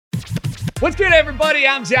What's good, everybody?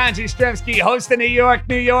 I'm John Jastrzemski, host of New York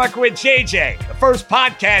with JJ, the first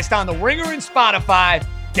podcast on The Ringer and Spotify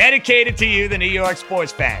dedicated to you, the New York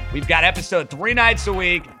sports fan. We've got episode 3 nights a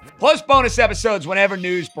week, plus bonus episodes whenever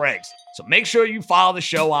news breaks. So make sure you follow the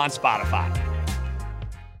show on Spotify.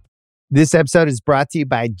 This episode is brought to you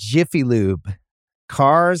by Jiffy Lube.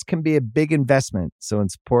 Cars can be a big investment, so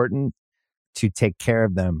it's important to take care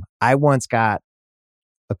of them. I once got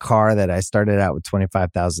a car that I started out with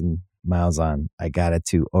 25,000 miles on. I got it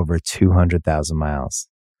to over 200,000 miles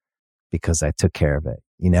because I took care of it.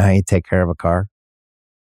 You know how you take care of a car?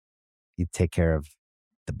 You take care of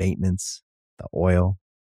the maintenance, the oil,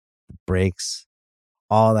 the brakes,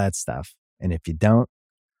 all that stuff. And if you don't,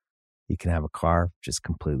 you can have a car just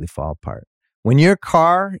completely fall apart. When your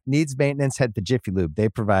car needs maintenance, head to Jiffy Lube. They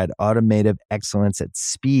provide automotive excellence at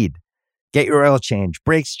speed. Get your oil change,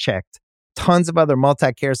 brakes checked, tons of other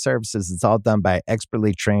multi-care services. It's all done by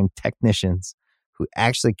expertly trained technicians who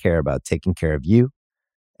actually care about taking care of you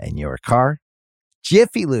and your car.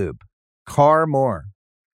 Jiffy Lube, car more.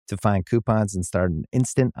 To find coupons and start an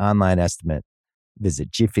instant online estimate,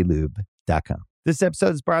 visit jiffylube.com. This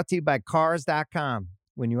episode is brought to you by Cars.com.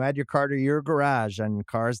 When you add your car to your garage on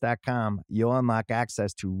Cars.com, you'll unlock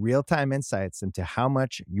access to real-time insights into how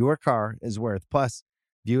much your car is worth. Plus,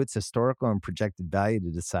 view its historical and projected value to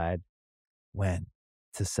decide when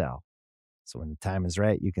to sell. So when the time is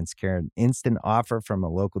right, you can secure an instant offer from a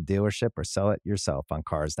local dealership or sell it yourself on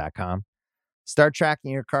Cars.com. Start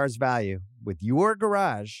tracking your car's value with your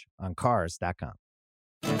garage on Cars.com.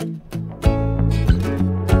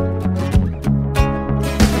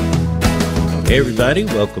 Hey everybody,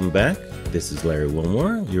 welcome back. This is Larry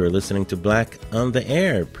Wilmore. You're listening to Black on the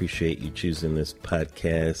Air. Appreciate you choosing this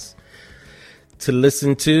podcast to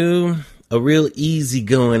listen to. A real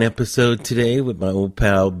easygoing episode today with my old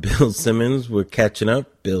pal Bill Simmons. We're catching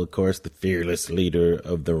up. Bill, of course, the fearless leader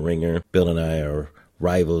of The Ringer. Bill and I are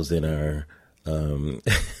rivals in our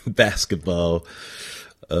basketball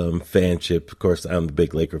fanship. Of course, I'm the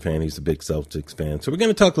big Laker fan. He's a big Celtics fan. So we're going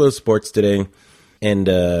to talk a little sports today and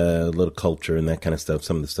a little culture and that kind of stuff.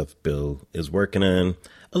 Some of the stuff Bill is working on.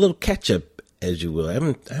 A little catch up, as you will. I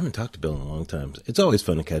haven't talked to Bill in a long time. It's always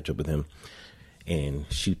fun to catch up with him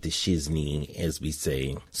and shoot the shizney, as we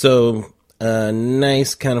say. So,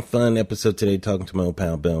 nice, kind of fun episode today, talking to my old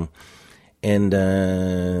pal Bill. And,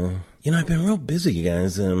 I've been real busy, you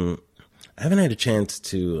guys. I haven't had a chance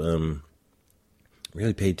to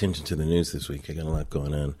really pay attention to the news this week. I got a lot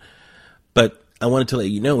going on. But I wanted to let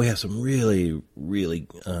you know we have some really, really,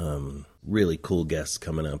 really cool guests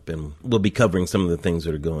coming up. And we'll be covering some of the things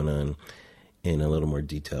that are going on in a little more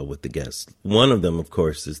detail with the guests. One of them, of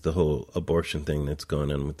course, is the whole abortion thing that's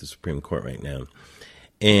going on with the Supreme Court right now.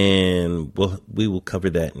 And we will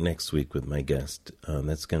cover that next week with my guest.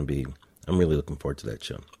 That's going to be, I'm really looking forward to that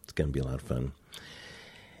show. It's going to be a lot of fun.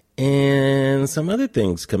 And some other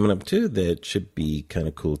things coming up, too, that should be kind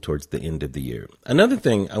of cool towards the end of the year. Another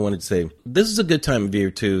thing I wanted to say, this is a good time of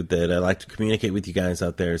year, too, that I like to communicate with you guys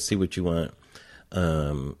out there, see what you want.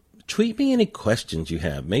 Tweet me any questions you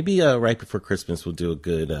have. Maybe right before Christmas, we'll do a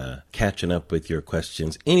good catching up with your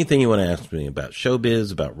questions. Anything you want to ask me about showbiz,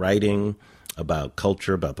 about writing, about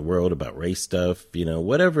culture, about the world, about race stuff,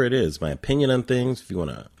 whatever it is. My opinion on things, if you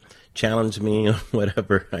want to challenge me or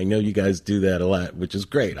whatever. I know you guys do that a lot, which is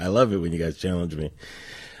great. I love it when you guys challenge me.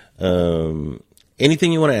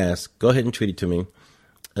 Anything you want to ask, go ahead and tweet it to me.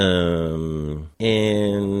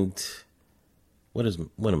 And what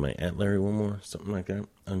am I, at Larry Wilmore? Something like that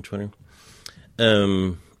on Twitter.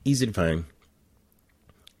 Easy to find.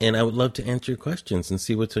 And I would love to answer your questions and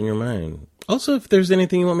see what's on your mind. Also, if there's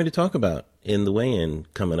anything you want me to talk about in the weigh-in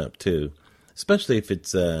coming up too, especially if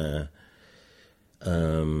it's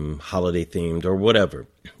holiday themed or whatever,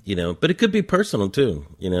 but it could be personal too.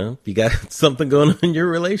 If you got something going on in your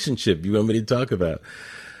relationship you want me to talk about.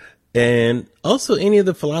 And also any of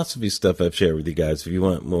the philosophy stuff I've shared with you guys, if you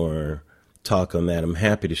want more talk on that, I'm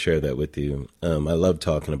happy to share that with you. I love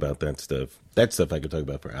talking about that stuff. That stuff I could talk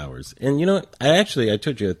about for hours. And you know what? I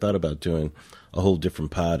told you I thought about doing a whole different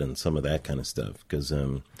pod and some of that kind of stuff because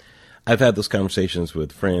I've had those conversations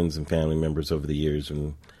with friends and family members over the years,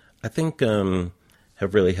 and I think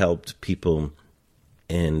have really helped people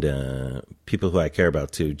and people who I care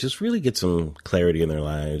about too just really get some clarity in their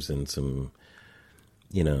lives and some,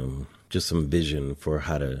 just some vision for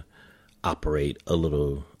how to operate a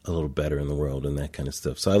little better in the world and that kind of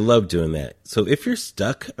stuff. So I love doing that. So if you're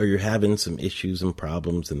stuck or you're having some issues and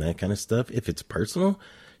problems and that kind of stuff, if it's personal,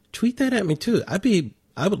 tweet that at me too. I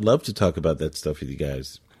would love to talk about that stuff with you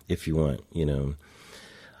guys if you want,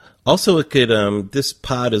 Also, it could, this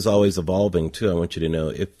pod is always evolving too. I want you to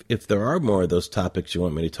know if there are more of those topics you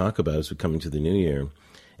want me to talk about as we come into the new year,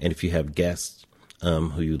 and if you have guests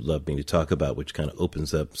who you'd love me to talk about, which kind of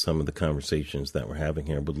opens up some of the conversations that we're having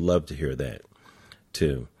here, would love to hear that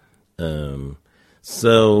too.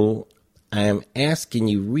 So I am asking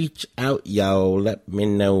you, reach out, y'all. Let me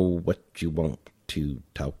know what you want to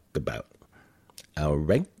talk about. All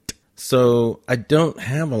right. So I don't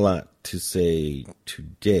have a lot to say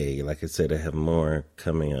today. Like I said, I have more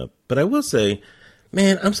coming up. But I will say,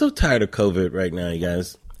 man, I'm so tired of COVID right now, you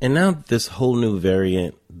guys. And now this whole new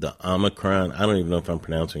variant, the Omicron, I don't even know if I'm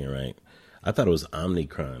pronouncing it right. I thought it was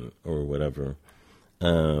Omnicron or whatever.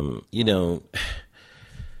 You know,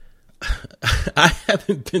 I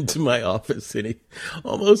haven't been to my office in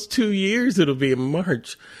almost 2 years. It'll be in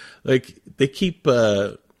March. Like, they keep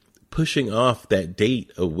pushing off that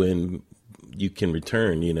date of when you can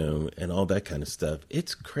return, you know, and all that kind of stuff.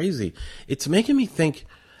 It's crazy. It's making me think,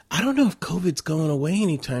 I don't know if COVID's going away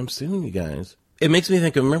anytime soon, you guys. It makes me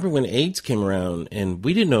think, remember when AIDS came around and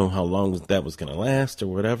we didn't know how long that was going to last or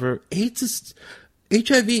whatever. HIV,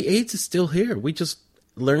 AIDS is still here. We just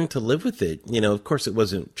learned to live with it. You know, of course, it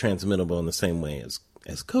wasn't transmittable in the same way as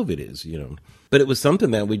COVID is, you know. But it was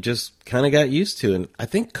something that we just kind of got used to. And I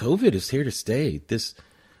think COVID is here to stay. This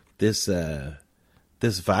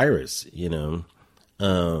virus, you know,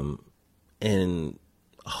 and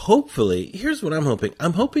hopefully, here's what I'm hoping.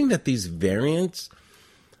 I'm hoping that these variants,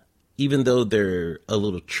 even though they're a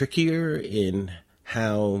little trickier in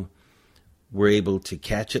how we're able to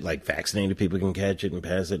catch it, like vaccinated people can catch it and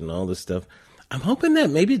pass it and all this stuff, I'm hoping that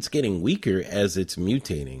maybe it's getting weaker as it's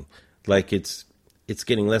mutating, like it's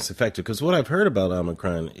getting less effective. Because what I've heard about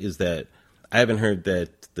Omicron is that I haven't heard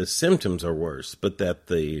that the symptoms are worse, but that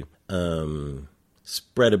the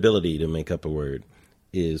spreadability, to make up a word,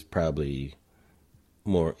 is probably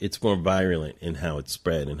it's more virulent in how it's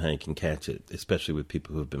spread and how you can catch it, especially with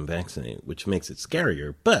people who have been vaccinated, which makes it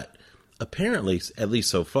scarier. But apparently, at least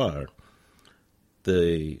so far,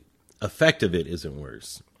 the effect of it isn't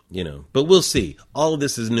worse, you know. But we'll see. All of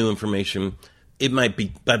this is new information. It might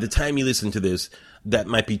be, by the time you listen to this, that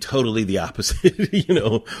might be totally the opposite. You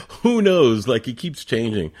know, who knows? Like, it keeps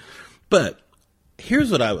changing. But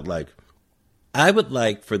here's what I would like. I would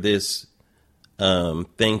like for this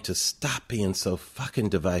thing to stop being so fucking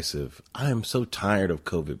divisive. I am so tired of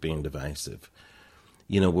COVID being divisive.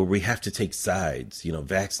 You know, where we have to take sides, you know,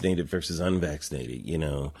 vaccinated versus unvaccinated, you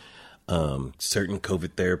know, certain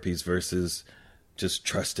COVID therapies versus just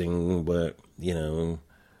trusting what, you know,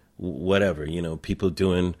 whatever, you know, people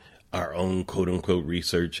doing our own quote unquote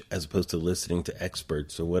research as opposed to listening to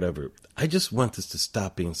experts or whatever. I just want this to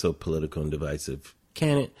stop being so political and divisive.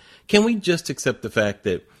 Can it? Can we just accept the fact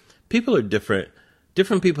that people are different?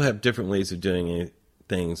 Different people have different ways of doing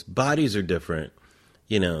things. Bodies are different.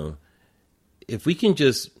 You know, if we can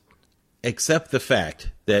just accept the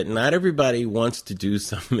fact that not everybody wants to do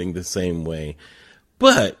something the same way,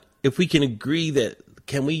 but if we can agree that,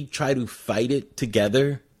 can we try to fight it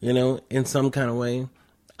together, you know, in some kind of way?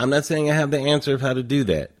 I'm not saying I have the answer of how to do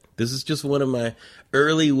that. This is just one of my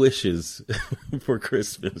early wishes for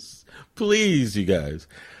Christmas. Please, you guys.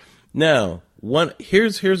 Now,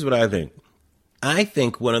 here's what I think. I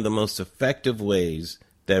think one of the most effective ways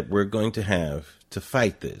that we're going to have to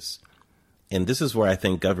fight this, and this is where I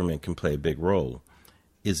think government can play a big role,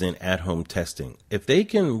 is in at-home testing. If they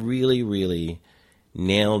can really, really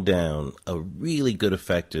nail down a really good,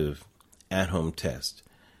 effective at-home test,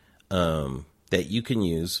 that you can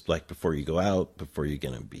use, like, before you go out, before you're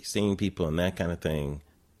going to be seeing people and that kind of thing,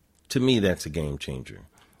 to me, that's a game changer.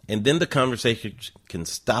 And then the conversation can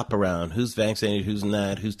stop around who's vaccinated, who's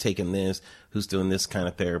not, who's taking this, who's doing this kind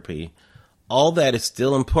of therapy. All that is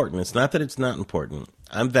still important. It's not that it's not important.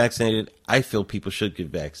 I'm vaccinated. I feel people should get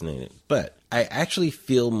vaccinated. But I actually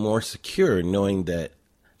feel more secure knowing that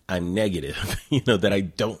I'm negative, you know, that I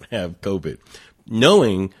don't have COVID,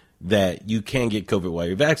 knowing that you can get COVID while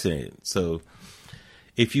you're vaccinated. So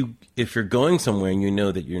if you're going somewhere and you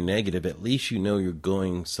know that you're negative, at least you know you're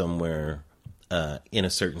going somewhere in a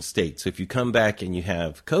certain state. So if you come back and you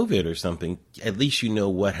have COVID or something, at least you know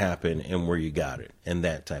what happened and where you got it and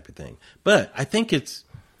that type of thing. But I think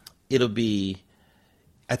it'll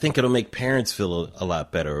make parents feel a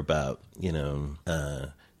lot better about, you know,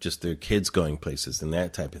 just their kids going places and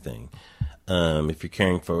that type of thing. If you're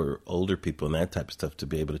caring for older people and that type of stuff, to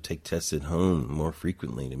be able to take tests at home more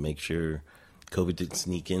frequently to make sure COVID didn't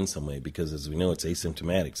sneak in some way, because as we know, it's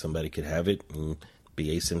asymptomatic. Somebody could have it and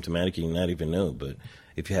be asymptomatic and you not even know. But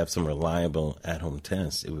if you have some reliable at-home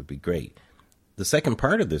tests, it would be great. The second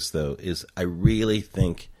part of this, though, is I really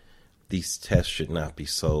think these tests should not be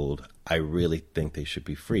sold. I really think they should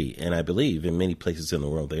be free. And I believe in many places in the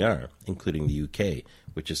world they are, including the UK,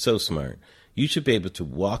 which is so smart. You should be able to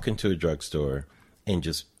walk into a drugstore and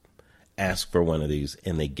just ask for one of these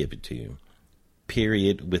and they give it to you.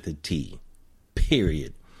 Period, with a T.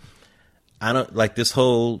 Period. I don't like this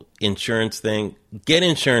whole insurance thing. Get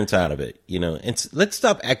insurance out of it, and let's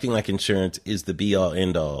stop acting like insurance is the be all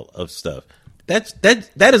end all of stuff.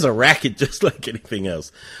 That is a racket just like anything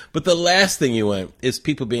else. But the last thing you want is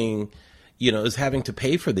people being, is having to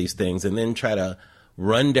pay for these things and then try to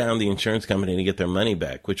run down the insurance company to get their money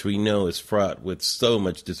back, which we know is fraught with so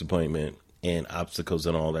much disappointment and obstacles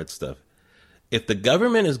and all that stuff. If the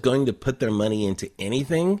government is going to put their money into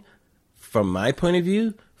anything, from my point of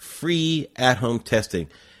view, free at-home testing.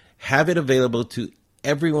 Have it available to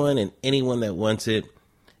everyone and anyone that wants it.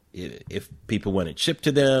 If people want it shipped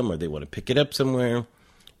to them or they want to pick it up somewhere.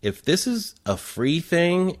 If this is a free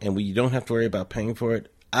thing and we don't have to worry about paying for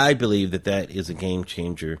it, I believe that is a game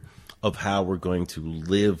changer of how we're going to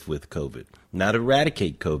live with COVID. Not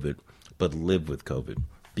eradicate COVID, but live with COVID.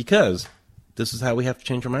 Because this is how we have to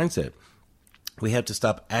change our mindset. We have to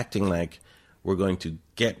stop acting like we're going to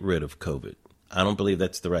get rid of COVID. I don't believe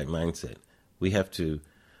that's the right mindset. We have to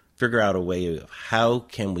figure out a way of how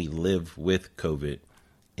can we live with COVID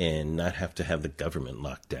and not have to have the government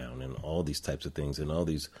locked down and all these types of things and all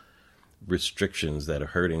these restrictions that are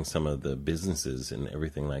hurting some of the businesses and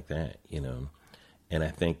everything like that, And I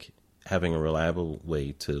think having a reliable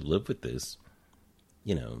way to live with this,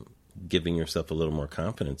 giving yourself a little more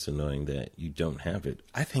confidence in knowing that you don't have it,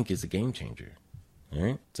 I think is a game changer. All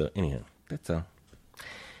right? So anyhow, that's all.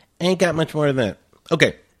 Ain't got much more than that.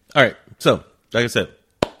 Okay. All right. So, like I said,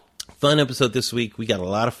 fun episode this week. We got a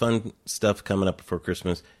lot of fun stuff coming up before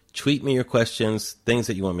Christmas. Tweet me your questions, things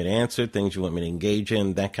that you want me to answer, things you want me to engage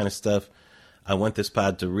in, that kind of stuff. I want this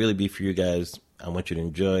pod to really be for you guys. I want you to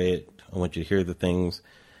enjoy it. I want you to hear the things,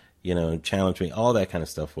 challenge me, all that kind of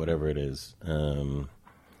stuff, whatever it is.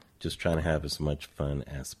 Just trying to have as much fun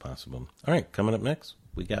as possible. All right. Coming up next,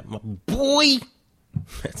 we got my boy.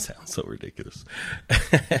 That sounds so ridiculous.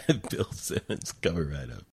 Bill Simmons, coming right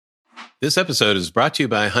up. This episode is brought to you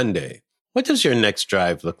by Hyundai. What does your next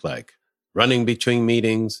drive look like? Running between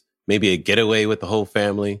meetings? Maybe a getaway with the whole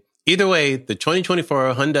family? Either way, the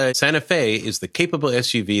 2024 Hyundai Santa Fe is the capable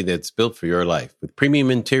SUV that's built for your life, with premium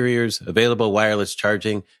interiors, available wireless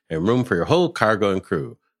charging, and room for your whole cargo and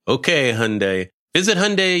crew. Okay, Hyundai. Visit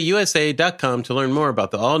HyundaiUSA.com to learn more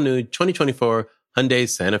about the all-new 2024 Hyundai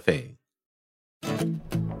Santa Fe.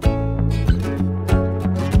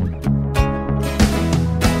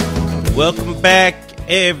 Welcome back,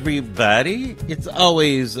 everybody. It's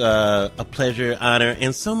always a pleasure, honor,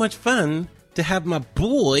 and so much fun to have my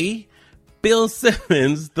boy, Bill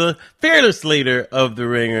Simmons, the fearless leader of The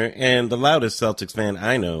Ringer and the loudest Celtics fan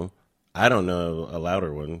I know. I don't know a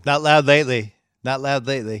louder one. Not loud lately.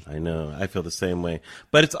 I know. I feel the same way.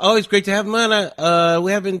 But it's always great to have him on.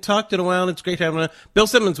 We haven't talked in a while, and it's great to have him on. Bill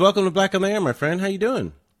Simmons, welcome to Black on the Air, my friend. How you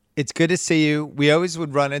doing? It's good to see you. We always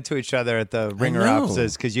would run into each other at the Ringer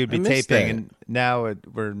offices because you'd be taping, and now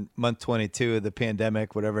we're month 22 of the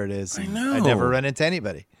pandemic, whatever it is. I know. I never run into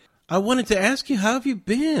anybody. I wanted to ask you, how have you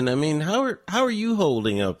been? I mean, how are you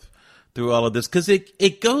holding up through all of this? Because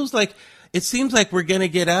it goes like, it seems like we're going to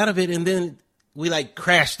get out of it, and then we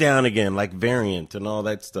crash down again, like Variant and all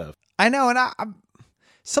that stuff. I know, and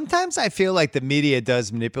sometimes I feel like the media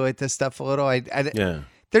does manipulate this stuff a little. Yeah.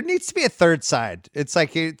 There needs to be a third side. It's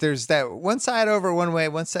like there's that one side over one way,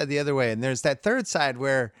 one side the other way, and there's that third side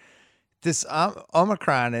where this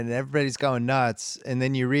Omicron and everybody's going nuts, and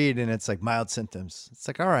then you read and it's like mild symptoms. It's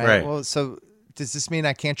like, all right. Well, so does this mean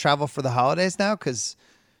I can't travel for the holidays now because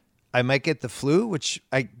I might get the flu, which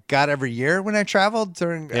I got every year when I traveled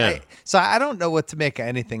during. Yeah. So I don't know what to make of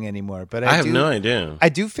anything anymore. But I have no idea. I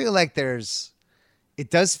do feel like it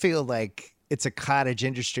does feel like it's a cottage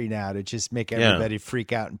industry now to just make everybody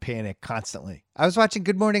freak out and panic constantly. I was watching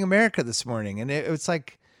Good Morning America this morning, and it was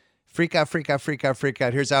like freak out, freak out, freak out, freak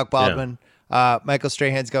out. Here's Alec Baldwin. Yeah. Michael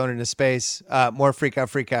Strahan's going into space. More freak out,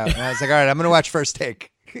 freak out. And I was like, all right, I'm going to watch First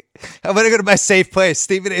Take. I'm going to go to my safe place,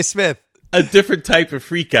 Stephen A. Smith. A different type of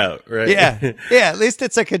freak out, right? Yeah. At least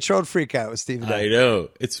it's a controlled freak out with Stephen A. I know.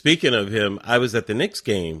 It's speaking of him, I was at the Knicks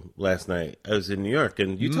game last night. I was in New York,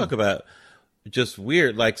 and you talk about just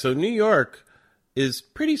weird. So New York is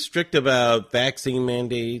pretty strict about vaccine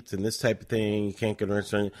mandates and this type of thing. You can't go to a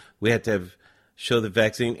restaurant. We had to show the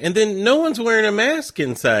vaccine. And then no one's wearing a mask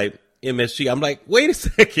inside. MSG. I'm like, wait a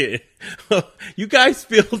second. You guys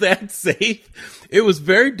feel that safe? It was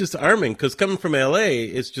very disarming because coming from LA,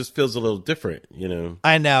 it just feels a little different, you know?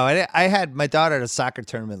 I know. I had my daughter at a soccer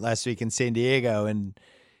tournament last week in San Diego, and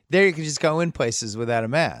there you can just go in places without a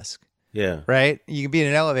mask. Yeah. Right? You can be in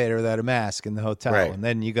an elevator without a mask in the hotel, Right. and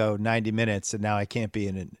then you go 90 minutes, and now I can't be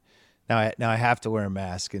in it. Now I have to wear a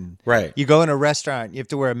mask. And Right. you go in a restaurant, you have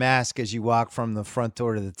to wear a mask as you walk from the front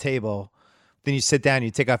door to the table. Then you sit down,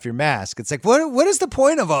 you take off your mask. It's like, what is the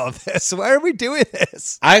point of all of this? Why are we doing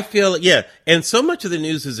this? I feel, yeah. And so much of the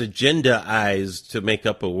news is agendaized to make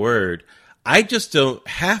up a word. I just don't,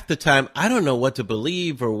 half the time, I don't know what to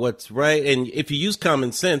believe or what's right. And if you use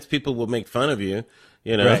common sense, people will make fun of you,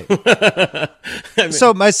 you know? Right.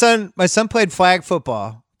 So my son played flag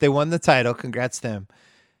football. They won the title. Congrats to them.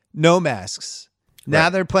 No masks.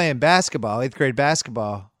 Now they're playing basketball, 8th grade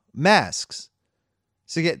basketball, masks.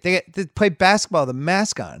 So they get to play basketball, the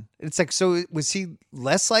mask on. It's like, so was he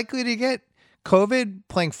less likely to get COVID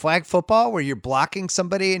playing flag football where you're blocking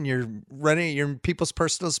somebody and you're running your people's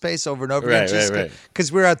personal space over and over again? Right.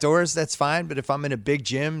 Because we're outdoors, that's fine. But if I'm in a big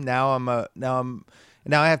gym, now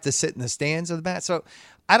I have to sit in the stands with the mat. So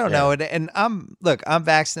I don't know. And I'm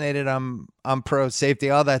vaccinated. I'm pro safety,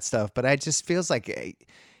 all that stuff. But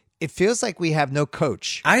it feels like we have no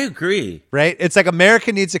coach. I agree. Right? It's like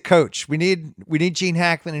America needs a coach. We need Gene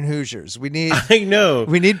Hackman and Hoosiers. We need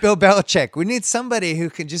Bill Belichick. We need somebody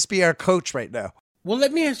who can just be our coach right now. Well,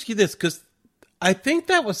 let me ask you this, because I think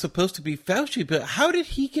that was supposed to be Fauci, but how did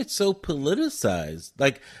he get so politicized?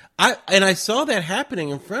 Like, I saw that happening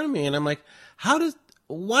in front of me, and I'm like,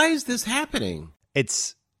 why is this happening?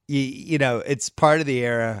 It's, it's part of the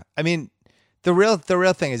era. I mean, the real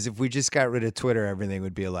thing is if we just got rid of Twitter, everything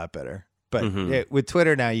would be a lot better. But with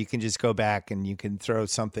Twitter now, you can just go back and you can throw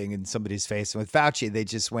something in somebody's face. And with Fauci, they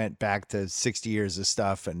just went back to 60 years of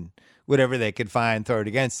stuff and whatever they could find, throw it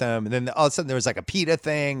against them. And then all of a sudden there was like a PETA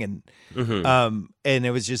thing and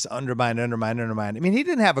it was just undermine. I mean, he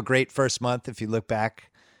didn't have a great first month if you look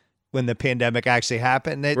back when the pandemic actually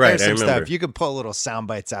happened. There's some stuff. You can pull little sound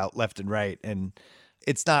bites out left and right. And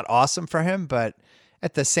it's not awesome for him, but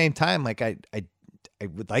at the same time, like I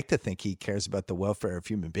would like to think he cares about the welfare of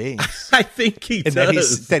human beings. I think he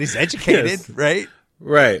does. That he's educated, yes. Right?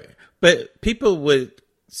 Right. But people would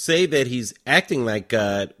say that he's acting like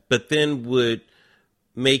God, but then would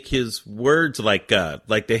make his words like God.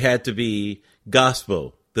 Like they had to be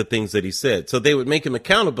gospel, the things that he said. So they would make him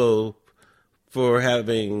accountable for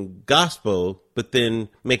having gospel, but then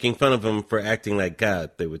making fun of him for acting like God,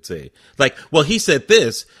 they would say. Like, well, he said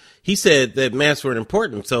this. He said that masks weren't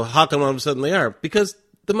important, so how come all of a sudden they are? Because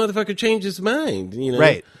the motherfucker changed his mind, you know?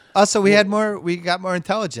 Right. Also, we got more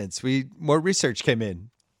intelligence. More research came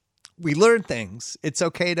in. We learned things. It's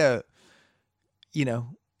okay to,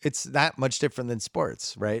 it's not much different than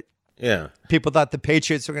sports, right? Yeah. People thought the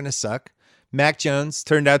Patriots were going to suck. Mac Jones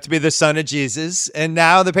turned out to be the son of Jesus, and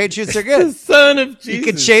now the Patriots are good. The son of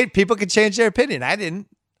Jesus. People could change their opinion. I didn't.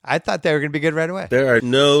 I thought they were going to be good right away. There are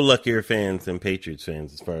no luckier fans than Patriots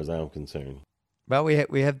fans, as far as I'm concerned. Well,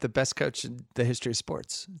 we have the best coach in the history of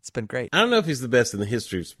sports. It's been great. I don't know if he's the best in the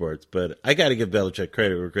history of sports, but I got to give Belichick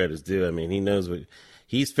credit where credit's due. I mean, he knows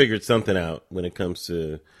he's figured something out when it comes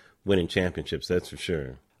to winning championships. That's for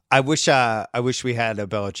sure. I wish we had a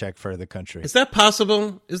Belichick for the country. Is that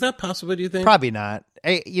possible? Do you think? Probably not.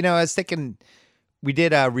 I was thinking. We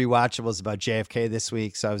did rewatchables about JFK this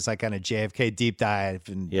week, so I was like on a JFK deep dive,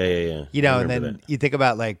 and yeah. And then you think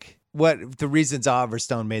about like what the reasons Oliver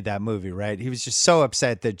Stone made that movie, right? He was just so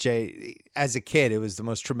upset that as a kid, it was the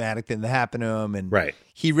most traumatic thing that happened to him, and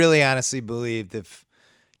he really honestly believed if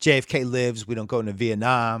JFK lives, we don't go into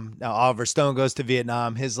Vietnam. Now Oliver Stone goes to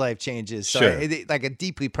Vietnam, his life changes. So like a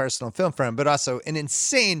deeply personal film for him, but also an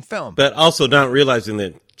insane film. But also not realizing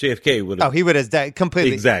that JFK would have... Oh, he would have died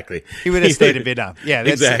completely. Exactly. He would have stayed in Vietnam. Yeah,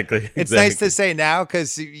 exactly. It's nice to say now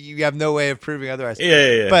because you have no way of proving otherwise.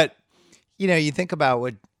 Yeah. But, you think about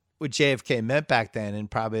what JFK meant back then, and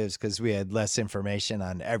probably it was because we had less information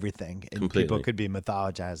on everything. And people could be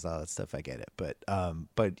mythologized, all that stuff. I get it.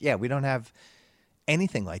 But yeah, we don't have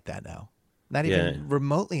anything like that now. Not even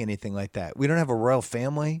remotely anything like that. We don't have a royal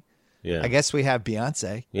family. Yeah. I guess we have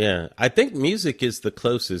Beyonce. Yeah. I think music is the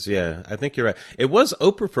closest. Yeah. I think you're right. It was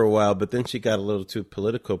Oprah for a while, but then she got a little too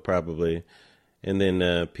political probably. And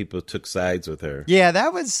then people took sides with her. Yeah,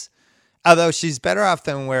 that was, although she's better off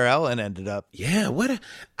than where Ellen ended up. Yeah.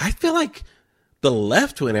 I feel like the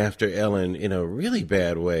left went after Ellen in a really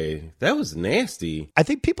bad way. That was nasty. I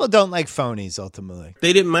think people don't like phonies ultimately.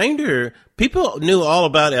 They didn't mind her. People knew all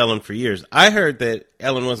about Ellen for years. I heard that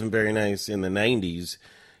Ellen wasn't very nice in the 90s.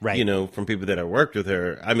 Right. You know, from people that have worked with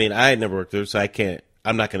her. I mean, I had never worked with her, so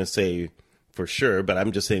I'm not going to say for sure, but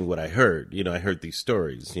I'm just saying what I heard. You know, I heard these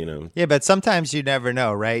stories, you know. Yeah, but sometimes you never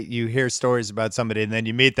know, right? You hear stories about somebody and then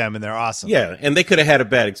you meet them and they're awesome. Yeah, and they could have had a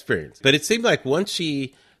bad experience. But it seemed like once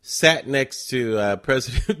she sat next to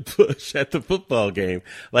President Bush at the football game,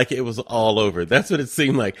 like it was all over. That's what it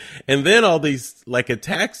seemed like. And then all these like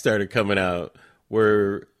attacks started coming out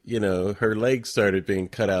where, you know, her legs started being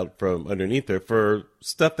cut out from underneath her for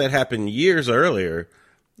stuff that happened years earlier,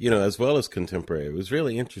 you know, as well as contemporary. It was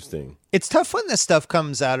really interesting. It's tough when this stuff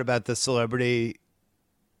comes out about the celebrity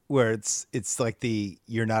where it's like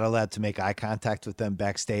you're not allowed to make eye contact with them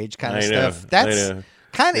backstage kind of stuff. That's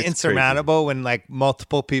kind of insurmountable when like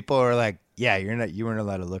multiple people are like, yeah, you weren't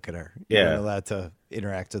allowed to look at her. You weren't allowed to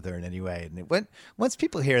interact with her in any way. And once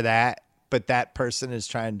people hear that, but that person is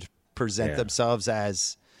trying to present themselves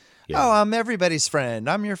as, oh, I'm everybody's friend.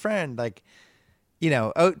 I'm your friend. Like, you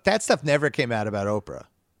know, that stuff never came out about Oprah.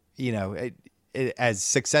 You know, as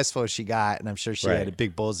successful as she got, and I'm sure she had a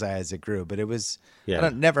big bullseye as it grew, but it was, I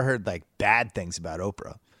never heard like bad things about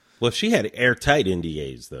Oprah. Well, she had airtight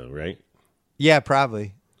NDAs though, right? Yeah,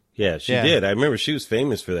 probably. Yeah, she did. I remember she was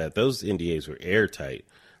famous for that. Those NDAs were airtight.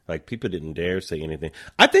 Like people didn't dare say anything.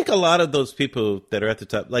 I think a lot of those people that are at the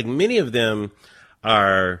top, like many of them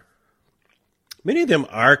are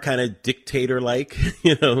kind of dictator-like,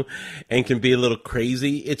 you know, and can be a little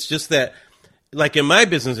crazy. It's just that, like in my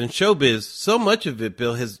business, in showbiz, so much of it,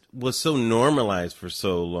 Bill, was so normalized for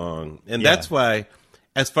so long. And that's why,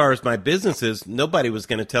 as far as my business is, nobody was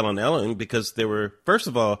going to tell on Ellen because first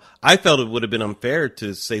of all, I felt it would have been unfair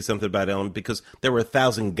to say something about Ellen because there were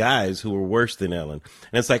 1,000 guys who were worse than Ellen.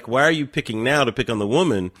 And it's like, why are you picking now to pick on the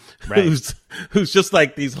woman who's just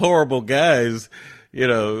like these horrible guys? You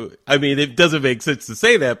know, I mean, it doesn't make sense to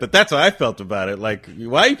say that, but that's how I felt about it. Like,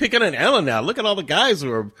 why are you picking on Ellen now? Look at all the guys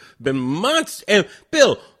who have been monsters. And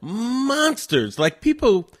Bill, monsters. Like,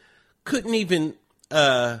 people couldn't even,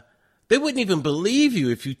 they wouldn't even believe you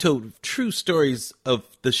if you told true stories of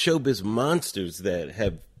the showbiz monsters that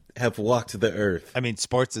have walked the earth. I mean,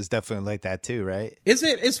 sports is definitely like that too, right? Is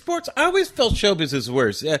sports? I always felt showbiz is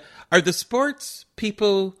worse. Are the sports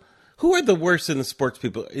people... Who are the worst in the sports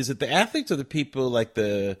people? Is it the athletes or the people like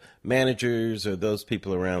the managers or those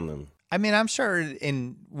people around them? I mean, I'm sure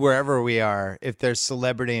in wherever we are, if there's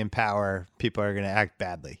celebrity and power, people are going to act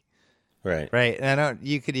badly. Right. Right. And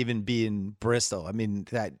you could even be in Bristol. I mean,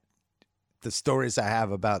 the stories I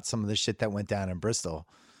have about some of the shit that went down in Bristol,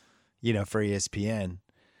 you know, for ESPN.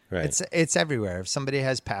 Right. It's everywhere. If somebody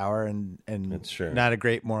has power and That's true. Not a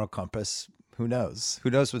great moral compass, who knows?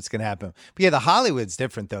 Who knows what's going to happen? But yeah, the Hollywood's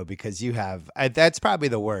different though, because you have, that's probably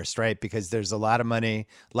the worst, right? Because there's a lot of money,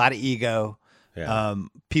 a lot of ego,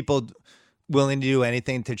 people willing to do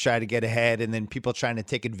anything to try to get ahead, and then people trying to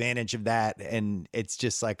take advantage of that. And it's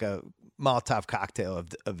just like a Molotov cocktail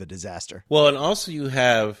of a disaster. Well, and also you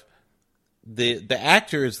have the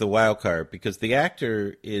actor is the wild card, because the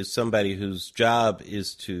actor is somebody whose job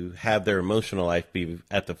is to have their emotional life be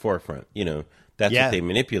at the forefront, you know. That's what they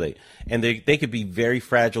manipulate. And they could be very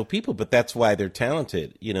fragile people, but that's why they're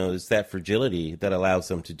talented. You know, it's that fragility that allows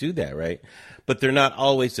them to do that, right? But they're not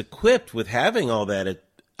always equipped with having all that.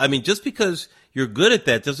 I mean, just because you're good at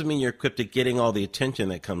that doesn't mean you're equipped at getting all the attention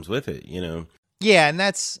that comes with it, you know? Yeah, and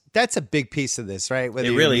that's a big piece of this, right?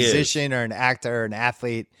 Whether you're a musician or an actor or an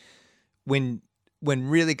athlete, when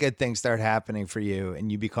really good things start happening for you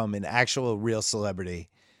and you become an actual real celebrity,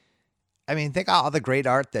 I mean, think of all the great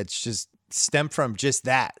art that's just stem from just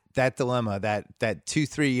that dilemma, that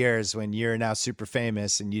 2-3 years when you're now super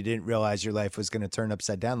famous and you didn't realize your life was going to turn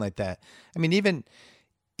upside down like that. I mean, even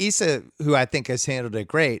Issa, who I think has handled it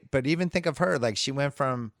great, but even think of her, like she went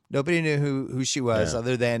from nobody knew who she was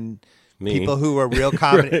other than me. People who were real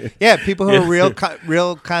comedy. Right. Yeah. People who were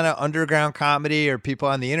real kind of underground comedy, or people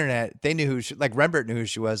on the internet, they knew who she, like Rembert knew who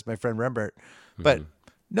she was, my friend Rembert, but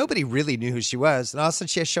nobody really knew who she was. And all of a sudden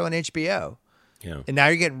she has a show on HBO. Yeah. And now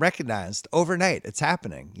you're getting recognized overnight. It's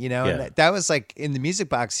happening, you know? And that was like in the Music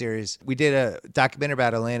Box series, we did a documentary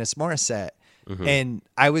about Alanis Morissette. And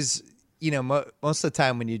I was, you know, most of the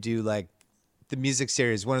time when you do like the music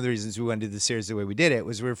series, one of the reasons we wanted to do the series the way we did it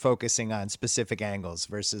was we were focusing on specific angles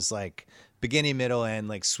versus like beginning, middle, and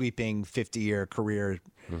like sweeping 50-year career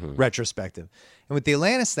retrospective. And with the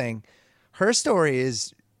Alanis thing, her story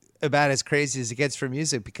is about as crazy as it gets for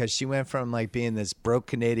music, because she went from like being this broke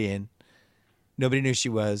Canadian, nobody knew she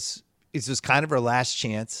was. It was kind of her last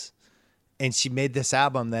chance. And she made this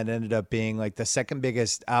album that ended up being like the second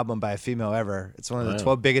biggest album by a female ever. It's one of the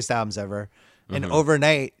 12 biggest albums ever. And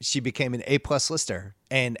overnight, she became an A+ lister.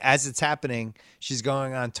 And as it's happening, she's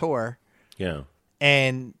going on tour. Yeah.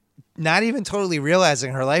 and not even totally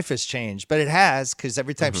realizing her life has changed, but it has, because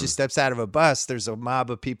every time she steps out of a bus, there's a mob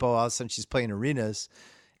of people. All of a sudden she's playing arenas.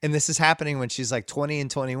 And this is happening when she's like 20 and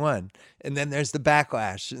 21. And then there's the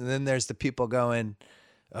backlash. And then there's the people going,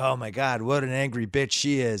 oh my God, what an angry bitch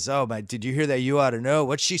she is. Oh my, did you hear that? You ought to know.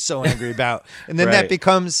 What's she so angry about? And then that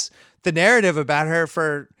becomes the narrative about her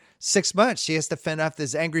for 6 months. She has to fend off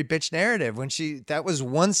this angry bitch narrative when that was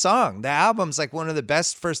one song. The album's like one of the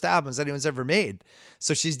best first albums anyone's ever made.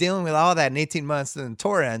 So she's dealing with all that in 18 months, and then the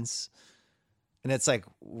tour ends. And it's like,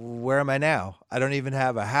 where am I now? I don't even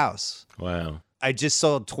have a house. Wow. I just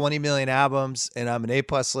sold 20 million albums, and I'm an A+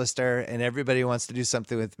 lister, and everybody wants to do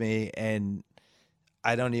something with me, and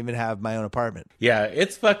I don't even have my own apartment. Yeah,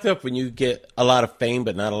 it's fucked up when you get a lot of fame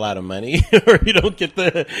but not a lot of money, or you don't get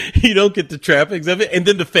the trappings of it, and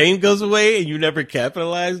then the fame goes away and you never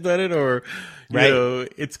capitalized on it, or you know,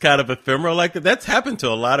 it's kind of ephemeral like that. That's happened to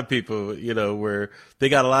a lot of people, you know, where they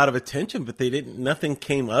got a lot of attention but nothing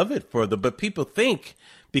came of it for them. But people think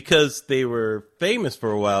because they were famous for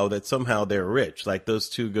a while that somehow they're rich, like those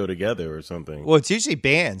two go together or something. Well, it's usually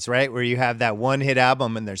bands, right? Where you have that one hit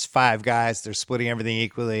album and there's 5 guys, they're splitting everything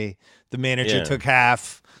equally. The manager took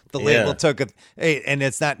half, the label took it, and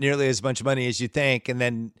it's not nearly as much money as you think. And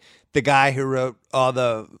then the guy who wrote all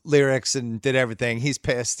the lyrics and did everything, he's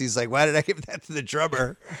pissed. He's like, why did I give that to the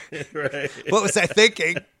drummer? Right. What was I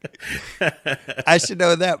thinking? I should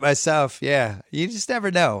know that myself. Yeah. You just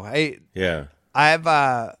never know. I've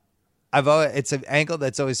always, it's an angle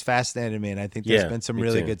that's always fascinated me, and I think there's been some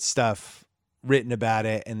really good stuff written about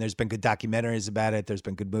it, and there's been good documentaries about it. There's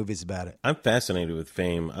been good movies about it. I'm fascinated with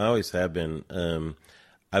fame. I always have been.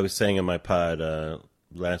 I was saying in my pod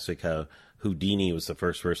last week how Houdini was the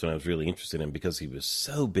first person I was really interested in because he was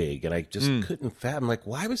so big, and I just couldn't fathom, like,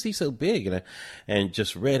 why was he so big? And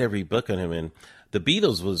just read every book on him. And the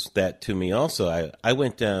Beatles was that to me also. I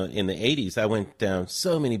went down in the 80s. I went down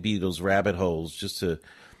so many Beatles rabbit holes just to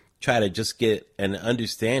try to just get an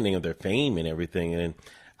understanding of their fame and everything. And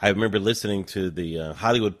I remember listening to the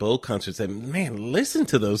Hollywood Bowl concerts and, man, listen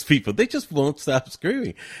to those people. They just won't stop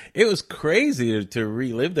screaming. It was crazy to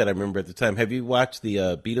relive that, I remember at the time. Have you watched the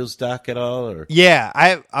Beatles doc at all? Or? Yeah,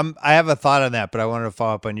 I have a thought on that, but I wanted to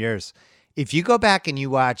follow up on yours. If you go back and you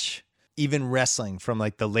watch even wrestling from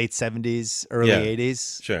like the late 70s, early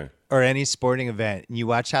 80s, sure, or any sporting event, and you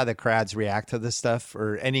watch how the crowds react to this stuff,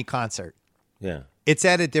 or any concert, it's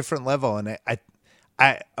at a different level. And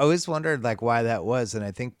I always wondered like why that was, and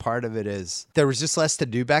I think part of it is there was just less to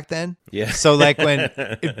do back then. Yeah. So like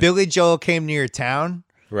if Billy Joel came to your town,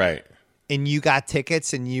 right, and you got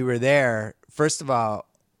tickets and you were there, first of all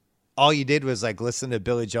you did was like listen to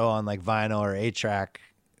Billy Joel on like vinyl or 8-track,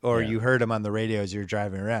 or you heard him on the radio as you were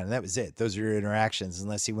driving around, and that was it. Those were your interactions,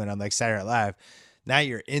 unless he went on like Saturday Night Live. Now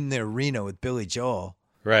you're in the arena with Billy Joel,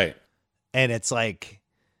 right? And it's like,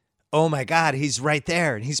 oh my God, he's right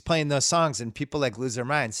there and he's playing those songs, and people like lose their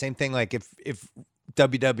minds. Same thing like if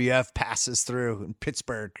WWF passes through in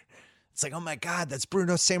Pittsburgh, it's like, oh my God, that's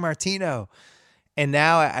Bruno Sammartino. And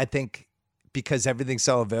now I think because everything's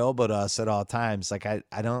so available to us at all times, like I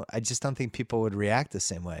just don't think people would react the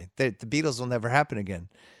same way. The Beatles will never happen again.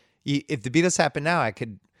 If the Beatles happen now, I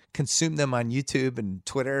could consume them on YouTube and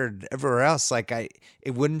Twitter and everywhere else. Like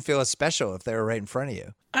it wouldn't feel as special if they were right in front of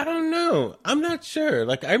you. I don't know. I'm not sure.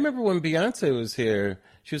 Like I remember when Beyonce was here,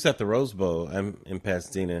 she was at the Rose Bowl. I'm in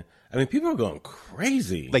Pasadena. I mean, people are going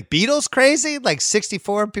crazy. Like Beatles crazy? Like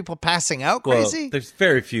 64 people passing out crazy? Well, there's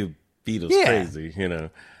very few Beatles crazy, you know.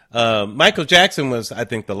 Michael Jackson was, I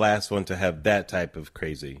think, the last one to have that type of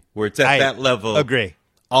crazy, where it's at that level. Agree.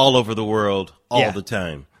 All over the world, all the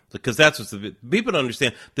time. Because that's what people don't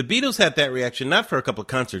understand. The Beatles had that reaction, not for a couple of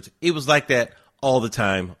concerts. It was like that all the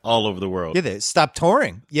time, all over the world. Yeah, they stopped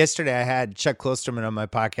touring. Yesterday, I had Chuck Klosterman on my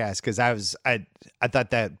podcast because I thought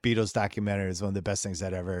that Beatles documentary was one of the best things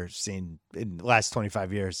I'd ever seen in the last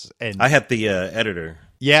 25 years. And I had the editor.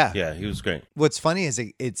 Yeah, he was great. What's funny is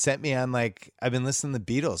it sent me on like, I've been listening to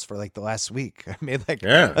the Beatles for like the last week. I made like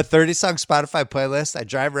a 30-song Spotify playlist. I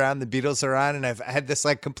drive around, the Beatles are on, and I've had this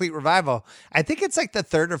like complete revival. I think it's like the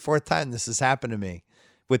 3rd or 4th time this has happened to me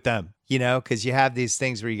with them, you know, because you have these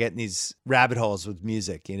things where you get in these rabbit holes with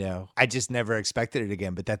music, you know. I just never expected it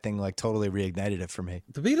again, but that thing like totally reignited it for me.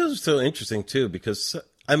 The Beatles are so interesting too, because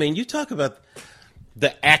I mean, you talk about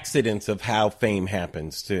the accidents of how fame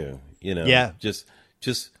happens too, you know. Yeah.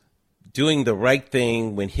 Just doing the right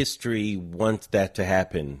thing when history wants that to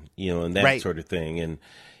happen, you know, and that sort of thing. And,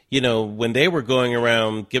 you know, when they were going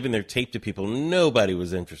around giving their tape to people, nobody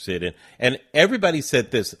was interested in. And everybody said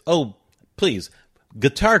this, oh, please,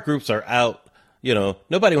 guitar groups are out You know,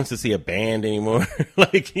 nobody wants to see a band anymore.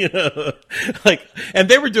 Like, you know, like, and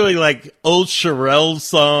they were doing like old Sherelle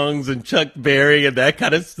songs and Chuck Berry and that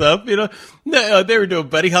kind of stuff, you know. No, they were doing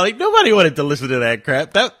Buddy Holly. Nobody wanted to listen to that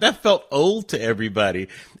crap. That felt old to everybody.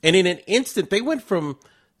 And in an instant, they went from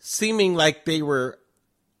seeming like they were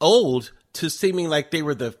old to seeming like they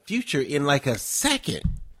were the future in like a second.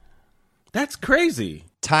 That's crazy.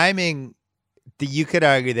 Timing. You could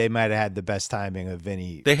argue they might have had the best timing of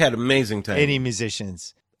any. They had amazing timing. Any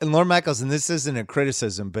musicians. And Lorne Michaels, and this isn't a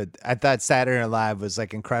criticism, but I thought Saturday Night Live was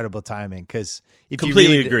like incredible timing because if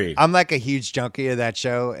completely you read, agree. I'm like a huge junkie of that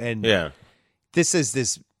show, and this is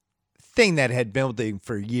this thing that had been building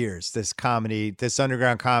for years. This comedy, this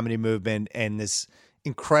underground comedy movement, and this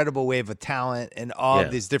incredible wave of talent, and all of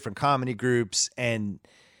these different comedy groups, and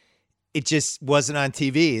it just wasn't on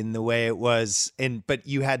TV in the way it was. But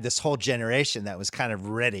you had this whole generation that was kind of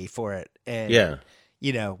ready for it. And,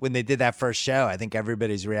 you know, when they did that first show, I think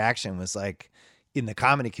everybody's reaction was like, in the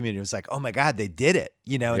comedy community, was like, oh my God, they did it.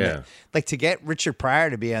 You know, and like to get Richard Pryor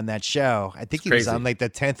to be on that show, I think he was on like the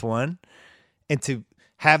 10th one, and to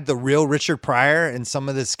have the real Richard Pryor and some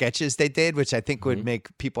of the sketches they did, which I think would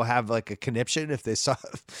make people have like a conniption if they saw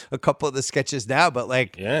a couple of the sketches now, but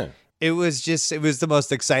like, it was the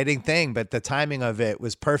most exciting thing, but the timing of it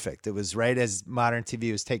was perfect. It was right as modern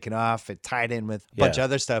TV was taking off. It tied in with a bunch of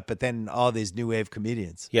other stuff, but then all these new wave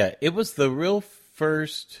comedians. Yeah, it was the real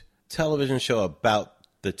first television show about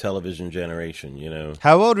the television generation, you know.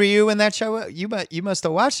 How old were you when that show? You must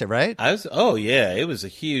have watched it, right? It was a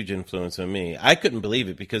huge influence on me. I couldn't believe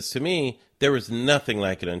it because to me, there was nothing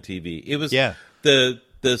like it on TV. It was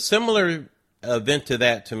the similar event to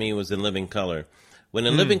that to me was In Living Color. When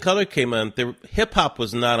In Living Color came on, hip-hop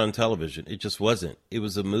was not on television. It just wasn't. It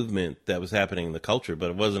was a movement that was happening in the culture,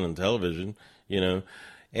 but it wasn't on television, you know.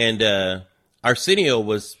 And Arsenio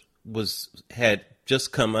had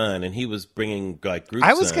just come on, and he was bringing like groups.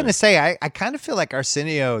 I was going to say, I kind of feel like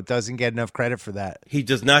Arsenio doesn't get enough credit for that. He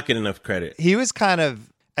does not get enough credit. He was kind of,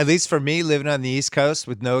 at least for me, living on the East Coast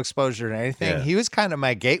with no exposure to anything, he was kind of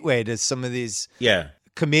my gateway to some of these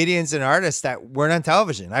comedians and artists that weren't on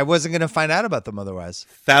television. I wasn't going to find out about them otherwise.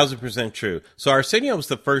 1,000% true. So Arsenio was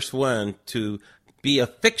the first one to be a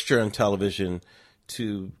fixture on television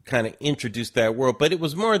to kind of introduce that world. But it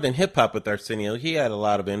was more than hip-hop with Arsenio. He had a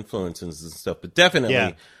lot of influences and stuff, but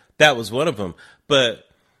definitely that was one of them. But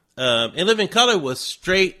In Living Color was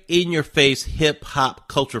straight in-your-face hip-hop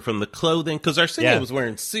culture from the clothing, because Arsenio was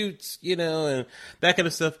wearing suits, you know, and that kind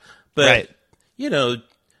of stuff. But, you know,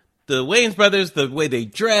 the Wayans brothers, the way they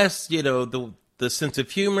dressed, you know, the sense of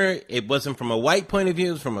humor, it wasn't from a white point of view,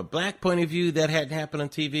 it was from a black point of view. That hadn't happened on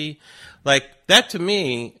TV. Like, that to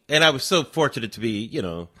me, and I was so fortunate to be, you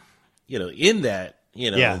know, in that,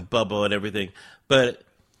 bubble and everything. But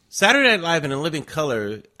Saturday Night Live and In Living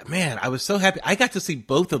Color, man, I was so happy. I got to see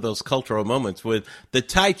both of those cultural moments with the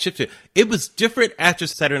tide shifted. It was different after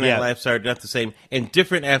Saturday Night Live started, not the same, and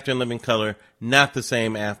different after In Living Color, not the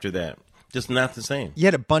same after that. Just not the same. You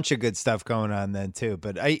had a bunch of good stuff going on then too.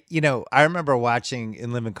 But I remember watching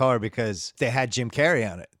In Living Color because they had Jim Carrey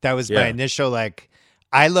on it. That was my initial like,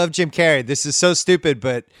 I love Jim Carrey. This is so stupid,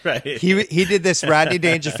 but he did this Rodney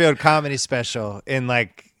Dangerfield comedy special in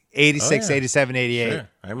like 86, 87, 88. Sure.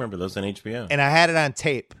 I remember those on HBO. And I had it on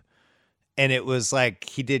tape. And it was like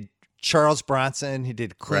he did Charles Bronson, he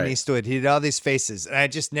did Clint Eastwood, he did all these faces. And I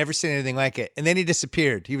just never seen anything like it. And then he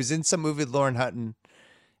disappeared. He was in some movie with Lauren Hutton.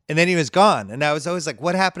 And then he was gone. And I was always like,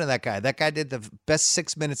 what happened to that guy? That guy did the best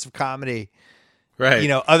 6 minutes of comedy, you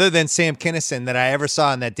know, other than Sam Kinison that I ever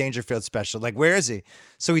saw in that Dangerfield special. Like, where is he?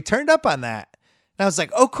 So he turned up on that. And I was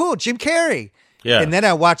like, oh, cool, Jim Carrey. Yeah. And then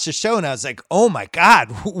I watched the show and I was like, oh my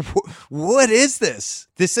God, what is this?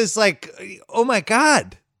 This is like, oh my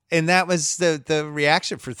God. And that was the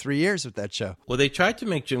reaction for 3 years with that show. Well, they tried to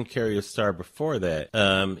make Jim Carrey a star before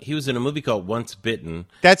that. He was in a movie called Once Bitten.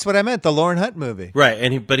 That's what I meant, the Lauren Hunt movie.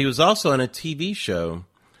 Right, but he was also on a TV show,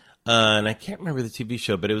 and I can't remember the TV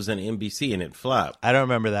show, but it was on NBC, and it flopped. I don't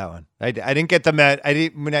remember that one. I didn't get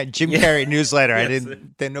the Jim Carrey newsletter.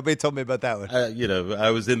 Nobody told me about that one. You know,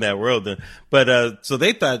 I was in that world then. But so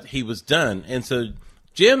they thought he was done, and so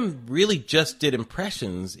Jim really just did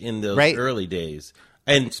impressions in those early days.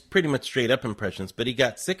 And pretty much straight up impressions, but he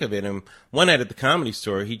got sick of it. And one night at the Comedy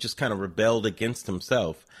Store, he just kind of rebelled against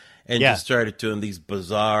himself and just started doing these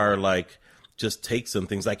bizarre, like, just take some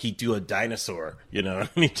things. Like he'd do a dinosaur, you know,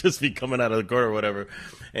 and he'd just be coming out of the corner or whatever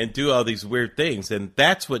and do all these weird things. And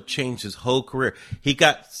that's what changed his whole career. He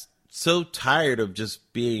got so tired of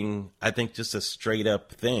just being, I think, just a straight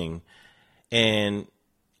up thing. And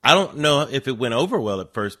I don't know if it went over well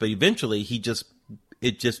at first, but eventually he just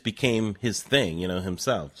it just became his thing,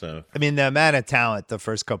 himself. So I mean, the amount of talent the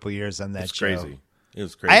first couple years on that it's show. crazy. It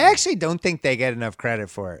was crazy. I actually don't think they get enough credit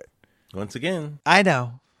for it. Once again, I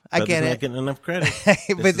know. I get not it. getting enough credit.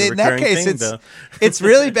 But in that case, it's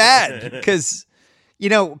really bad because,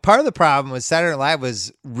 part of the problem was Saturday Night Live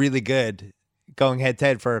was really good going head to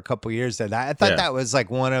head for a couple years. And I thought that was like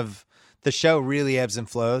one of the show really ebbs and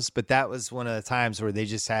flows, but that was one of the times where they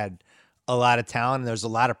just had a lot of talent and there's a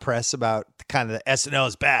lot of press about kind of the SNL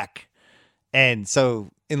is back. And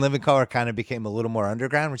so In Living Color kind of became a little more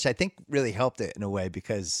underground, which I think really helped it in a way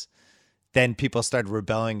because then people started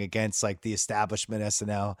rebelling against like the establishment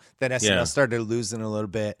SNL. Then SNL started losing a little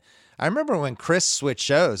bit. I remember when Chris switched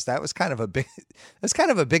shows, that was kind of a big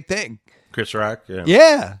thing. Chris Rock. Yeah.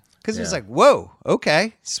 Yeah. Cause it was like, whoa,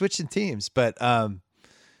 okay. Switching teams. But, in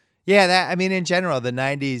general, the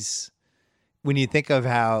 90s, when you think of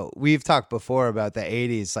how we've talked before about the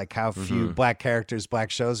 80s, like how few black characters,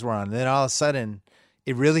 black shows were on, and then all of a sudden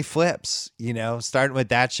it really flips, starting with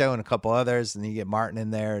that show and a couple others, and then you get Martin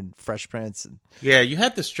in there and Fresh Prince. Yeah, you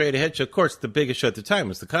had the straight ahead show. Of course, the biggest show at the time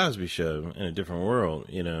was the Cosby Show in a different world,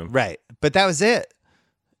 Right. But that was it.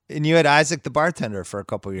 And you had Isaac the Bartender for a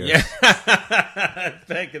couple years. Yeah.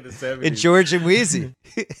 Back in the 70s. And George and Wheezy.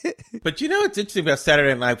 But what's interesting about Saturday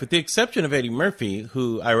Night Live, with the exception of Eddie Murphy,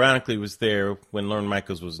 who ironically was there when Lorne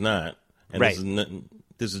Michaels was not. And right.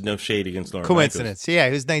 This is no shade against Lorne Coincidence. Michaels. Yeah,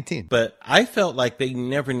 he was 19. But I felt like they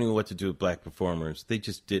never knew what to do with black performers. They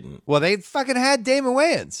just didn't. Well, they fucking had Damon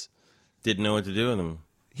Wayans. Didn't know what to do with him.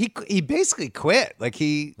 He basically quit. Like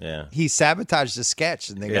he sabotaged the sketch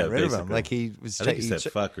and they got rid of him. Like he was. I think he said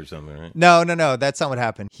fuck or something, right? No. That's not what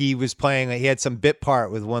happened. He was playing. He had some bit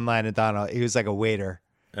part with one line of Donald. He was like a waiter,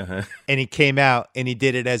 and he came out and he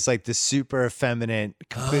did it as like the super effeminate,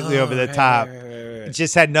 completely over the top. Right. It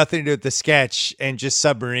just had nothing to do with the sketch and just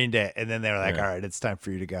submarined it. And then they were like, "All right, it's time for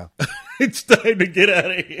you to go. It's time to get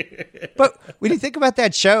out of here." But when you think about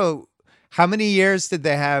that show. How many years did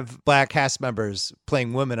they have black cast members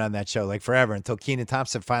playing women on that show? Like forever until Kenan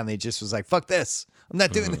Thompson finally just was like, fuck this. I'm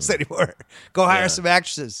not doing this anymore. Go hire some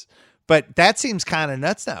actresses. But that seems kind of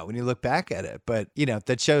nuts now when you look back at it. But,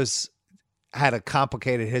 that show's had a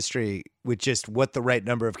complicated history with just what the right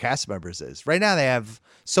number of cast members is. Right now they have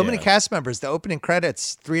so many cast members. The opening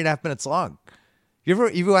credits, 3.5 minutes long. You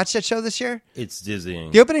ever watched that show this year? It's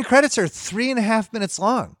dizzying. The opening credits are 3.5 minutes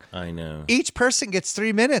long. I know. Each person gets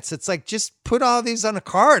 3 minutes. It's like, just put all these on a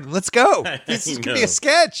card and let's go. This is going to be a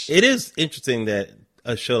sketch. It is interesting that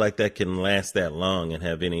a show like that can last that long and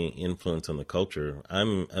have any influence on the culture.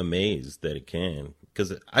 I'm amazed that it can.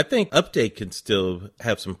 Because I think Update can still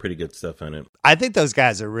have some pretty good stuff on it. I think those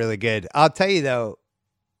guys are really good. I'll tell you, though,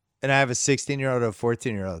 and I have a 16-year-old and a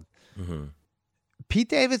 14-year-old. Mm-hmm. Pete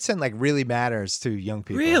Davidson really matters to young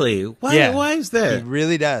people. Really? Why? Yeah. Why is that? He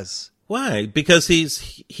really does. Why? Because he's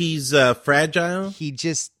fragile. He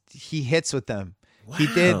hits with them. Wow. He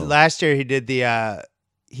did last year. He did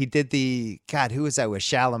the God. Who was that with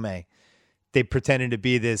Chalamet? They pretended to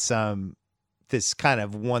be this kind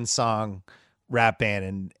of one song rap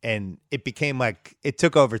band, and it became it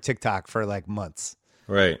took over TikTok for months.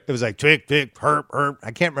 Right. It was like tick, tick, herp, herp.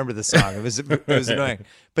 I can't remember the song. It was annoying.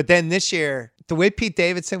 But then this year, the way Pete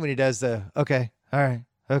Davidson, when he does the, okay, all right,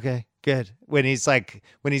 okay, good. When he's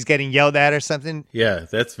getting yelled at or something. Yeah,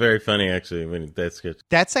 that's very funny, actually. That's good.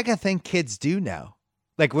 That's a thing kids do now.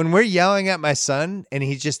 Like when we're yelling at my son and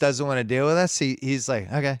he just doesn't want to deal with us, he's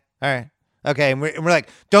like, okay, all right. Okay, and we're like,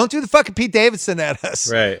 don't do the fucking Pete Davidson at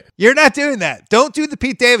us. Right. You're not doing that. Don't do the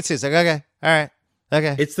Pete Davidson. It's like, okay, all right.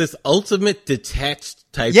 Okay. It's this ultimate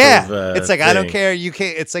detached type of it's like, thing. I don't care. You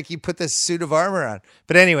can't. It's like you put this suit of armor on.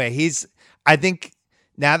 But anyway, I think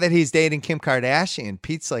now that he's dating Kim Kardashian,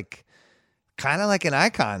 Pete's kind of like an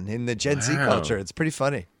icon in the Gen Z culture. It's pretty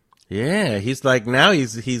funny. Yeah, he's now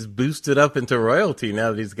he's boosted up into royalty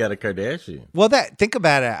now that he's got a Kardashian. Well, think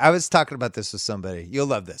about it. I was talking about this with somebody. You'll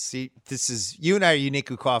love this. See, you and I are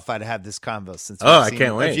uniquely qualified to have this convo since we've seen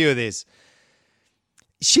can't wait. A few of these.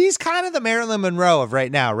 She's kind of the Marilyn Monroe of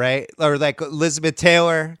right now, right? Or like Elizabeth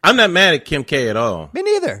Taylor. I'm not mad at Kim K at all. Me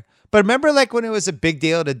neither. But remember when it was a big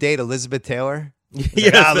deal to date Elizabeth Taylor?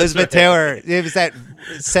 Yes, Elizabeth Taylor. It was that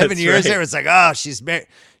 7 years there. It was like, she's going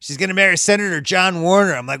to marry Senator John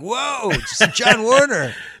Warner. I'm like, whoa, just John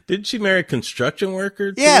Warner. Didn't she marry a construction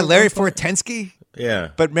worker too? Yeah, Larry Fortensky. Yeah.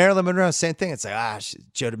 But Marilyn Monroe, same thing. It's like,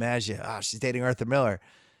 Joe DiMaggio. She's dating Arthur Miller.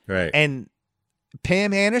 Right. And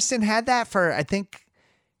Pam Anderson had that for, I think,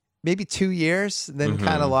 maybe 2 years, then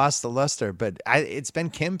kind of lost the luster. But it's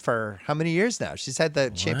been Kim for how many years now? She's had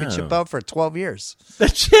the championship belt for 12 years. The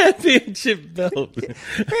championship belt.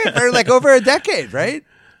 For over a decade, right?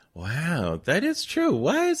 Wow, that is true.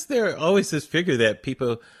 Why is there always this figure that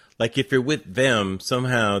people, like if you're with them,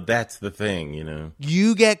 somehow that's the thing, you know?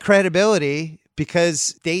 You get credibility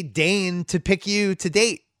because they deign to pick you to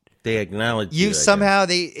date. They acknowledge You I somehow,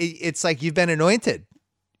 guess. it's like you've been anointed.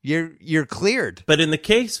 You're cleared. But in the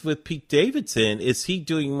case with Pete Davidson, is he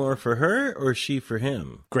doing more for her or she for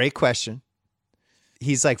him? Great question.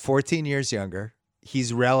 He's like 14 years younger.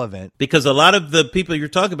 He's relevant. Because a lot of the people you're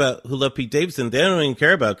talking about who love Pete Davidson, they don't even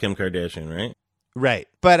care about Kim Kardashian, right? Right.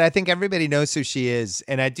 But I think everybody knows who she is.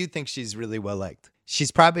 And I do think she's really well liked.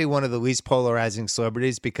 She's probably one of the least polarizing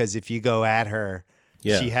celebrities because if you go at her,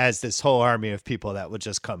 she has this whole army of people that will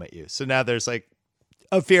just come at you. So now there's like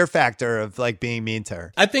a fear factor of like being mean to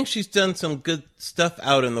her. I think she's done some good stuff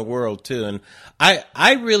out in the world too. And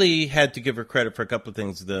I really had to give her credit for a couple of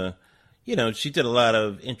things. She did a lot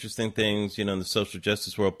of interesting things, in the social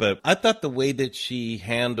justice world. But I thought the way that she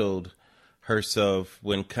handled herself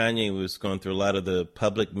when Kanye was going through a lot of the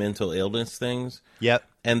public mental illness things. Yep.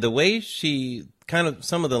 And the way she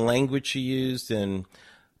some of the language she used and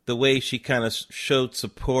the way she kind of showed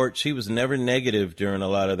support, she was never negative during a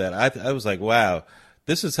lot of that. I was like, wow,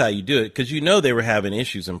 this is how you do it. Because they were having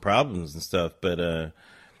issues and problems and stuff. But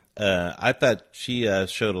I thought she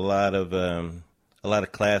showed a lot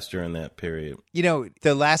of class during that period.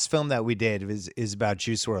 The last film that we did is about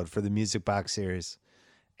Juice WRLD for the Music Box series.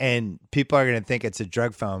 And people are going to think it's a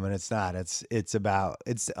drug film, and it's not. It's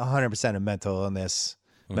 100% a mental illness,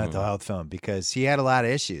 mental health film because he had a lot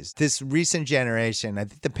of issues. This recent generation, I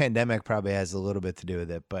think the pandemic probably has a little bit to do with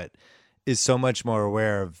it, but is so much more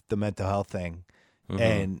aware of the mental health thing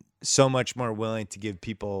and so much more willing to give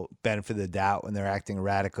people benefit of the doubt when they're acting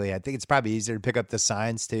erratically. I think it's probably easier to pick up the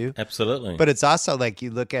signs too. Absolutely. But it's also like you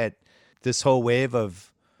look at this whole wave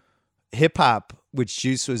of hip hop, which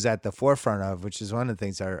Juice was at the forefront of, which is one of the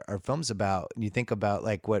things our film's about. And you think about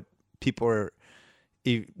like what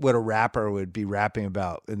a rapper would be rapping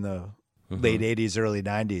about in the late 80s, early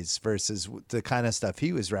 90s versus the kind of stuff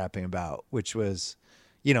he was rapping about, which was,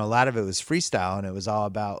 a lot of it was freestyle and it was all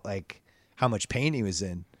about like how much pain he was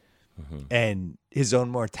in and his own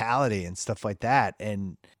mortality and stuff like that.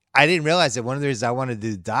 And I didn't realize that one of the reasons I wanted to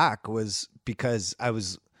do the doc was because I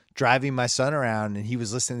was driving my son around and he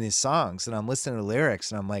was listening to these songs and I'm listening to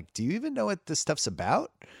lyrics and I'm like, do you even know what this stuff's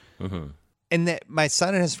about? And that my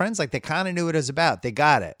son and his friends, like they kind of knew what it was about. They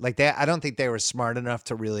got it. Like I don't think they were smart enough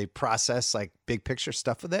to really process like big picture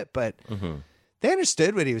stuff with it, but they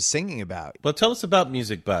understood what he was singing about. Well, tell us about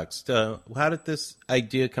Music Box. How did this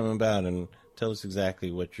idea come about and tell us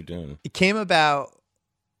exactly what you're doing? It came about,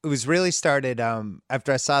 it was really started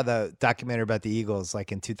after I saw the documentary about the Eagles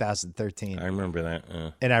like in 2013. I remember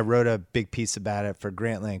that. And I wrote a big piece about it for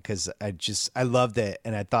Grantland because I loved it.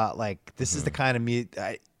 And I thought like, this is the kind of music,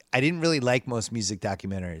 I didn't really like most music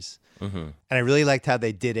documentaries. And I really liked how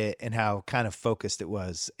they did it and how kind of focused it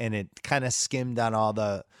was. And it kind of skimmed on all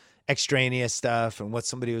the extraneous stuff and what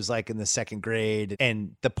somebody was like in the second grade.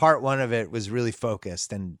 And the part one of it was really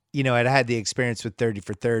focused. And, I'd had the experience with 30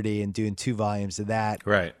 for 30 and doing 2 volumes of that.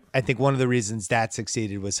 Right. I think one of the reasons that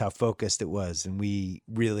succeeded was how focused it was. And we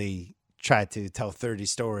really tried to tell 30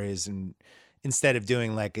 stories. And instead of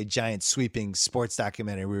doing like a giant sweeping sports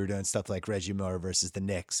documentary, we were doing stuff like Reggie Miller versus the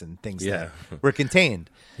Knicks and things that were contained.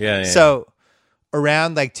 So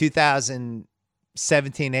around like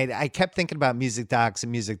 2017, I kept thinking about music docs.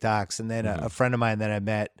 And then a friend of mine that I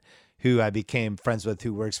met who I became friends with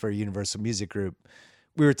who works for a Universal Music Group,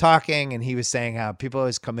 we were talking and he was saying how people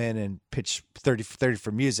always come in and pitch 30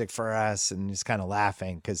 for music for us. And he's kind of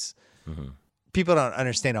laughing because people don't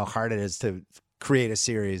understand how hard it is to create a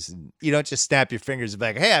series. And you don't just snap your fingers and be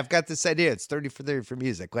like, hey, I've got this idea. It's 30 for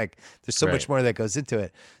music. Like there's so much more that goes into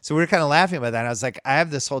it. So we were kind of laughing about that. And I was like, I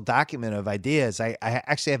have this whole document of ideas. I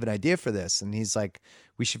actually have an idea for this. And he's like,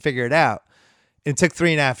 we should figure it out. It took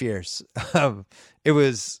 3.5 years. It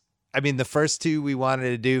was, the first 2 we wanted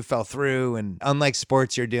to do fell through. And unlike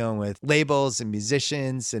sports, you're dealing with labels and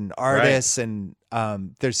musicians and artists. And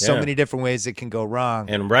there's so many different ways it can go wrong.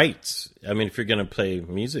 And rights. If you're going to play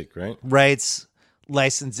music, right? Rights,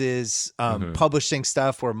 licenses, publishing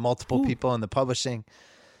stuff or multiple people in the publishing.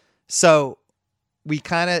 So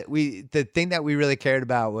the thing that we really cared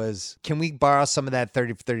about was, can we borrow some of that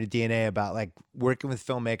 30 for 30 DNA about like working with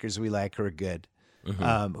filmmakers we like who are good?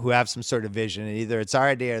 Who have some sort of vision, and either it's our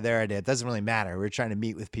idea or their idea. It doesn't really matter. We're trying to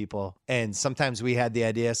meet with people, and sometimes we had the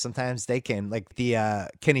idea, sometimes they came. Like the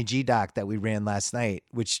Kenny G doc that we ran last night,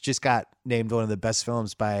 which just got named one of the best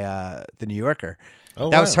films by the New Yorker.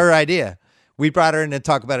 That was her idea. We brought her in to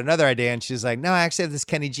talk about another idea, and she's like, "No, I actually have this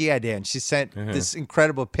Kenny G idea," and she sent this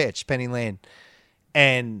incredible pitch, Penny Lane.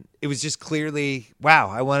 And it was just clearly, wow,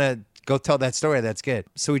 I want to go tell that story. That's good.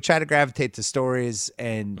 So we try to gravitate to stories,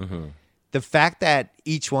 and the fact that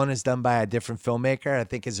each one is done by a different filmmaker, I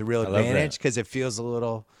think is a real advantage, because it feels a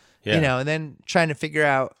little, and then trying to figure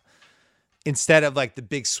out, instead of like the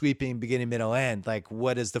big sweeping beginning, middle, end, like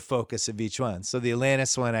what is the focus of each one? So the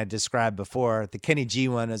Atlantis one I described before, the Kenny G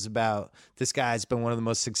one is about this guy's been one of the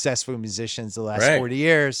most successful musicians the last 40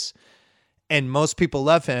 years. And most people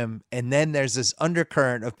love him. And then there's this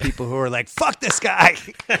undercurrent of people who are like, fuck this guy.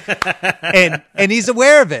 and he's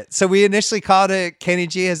aware of it. So we initially called it Kenny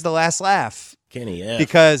G as the last laugh. Kenny, yeah.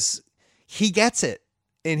 Because he gets it.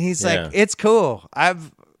 And he's like, it's cool.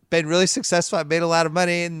 I've been really successful. I've made a lot of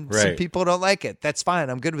money, and some people don't like it. That's fine.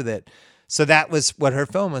 I'm good with it. So that was what her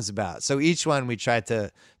film was about. So each one we tried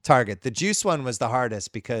to target. The Juice one was the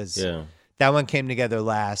hardest because that one came together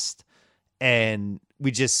last. And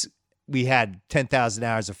we had 10,000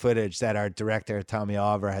 hours of footage that our director, Tommy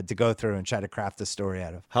Oliver, had to go through and try to craft a story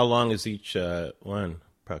out of. How long is each one,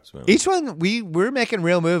 approximately? Each one, we're making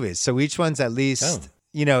real movies. So each one's at least,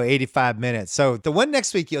 85 minutes. So the one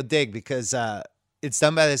next week you'll dig, because it's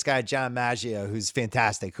done by this guy, John Maggio, who's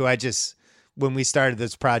fantastic, who when we started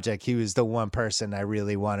this project, he was the one person I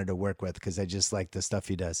really wanted to work with, because I just like the stuff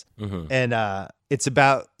he does. And it's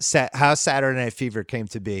about how Saturday Night Fever came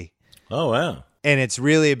to be. Oh, wow. And it's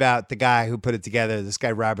really about the guy who put it together, this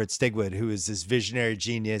guy, Robert Stigwood, who is this visionary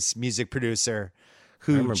genius music producer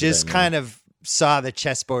who just kind of saw the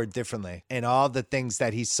chessboard differently. And all the things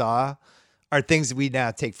that he saw are things that we now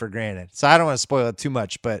take for granted. So I don't want to spoil it too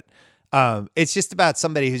much, but it's just about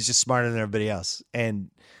somebody who's just smarter than everybody else, and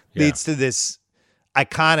leads to this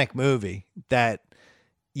iconic movie that,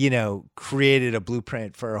 created a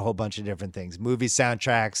blueprint for a whole bunch of different things. Movie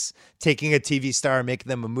soundtracks, taking a TV star, making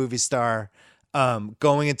them a movie star,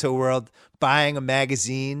 going into a world, buying a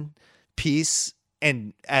magazine piece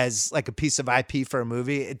and as like a piece of IP for a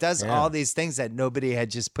movie. It does all these things that nobody had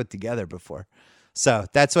just put together before. So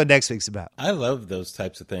that's what next week's about. I love those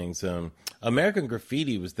types of things. American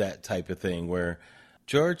Graffiti was that type of thing where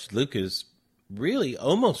George Lucas really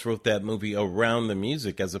almost wrote that movie around the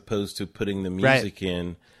music, as opposed to putting the music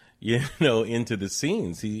in, into the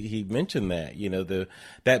scenes. He mentioned that,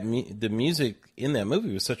 the music in that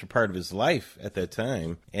movie was such a part of his life at that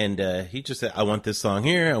time. And he just said, I want this song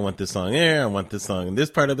here, I want this song there, I want this song in this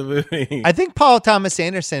part of the movie. I think Paul Thomas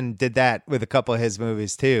Anderson did that with a couple of his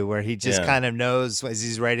movies too, where he just kind of knows as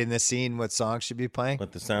he's writing the scene what song should be playing.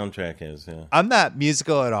 What the soundtrack is, I'm not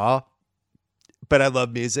musical at all, but I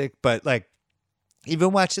love music. But like,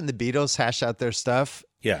 even watching the Beatles hash out their stuff,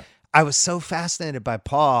 I was so fascinated by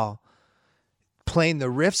Paul playing the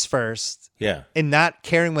riffs first, and not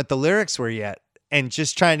caring what the lyrics were yet, and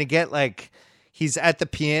just trying to get, like, he's at the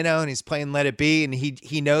piano and he's playing Let It Be, and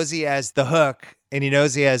he knows he has the hook, and he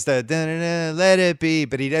knows he has the da-da-da, Let It Be,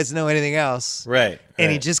 but he doesn't know anything else. Right.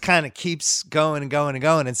 And he just kind of keeps going and going and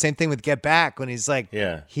going. And same thing with Get Back, when he's like,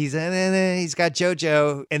 he's got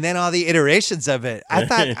JoJo, and then all the iterations of it. I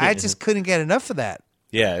thought I just couldn't get enough of that.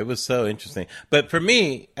 Yeah, it was so interesting. But for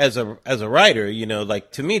me, as a writer,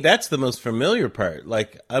 like, to me, that's the most familiar part.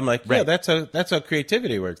 Like, I'm like, that's how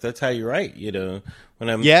creativity works. That's how you write. When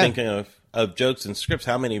I'm thinking of jokes and scripts,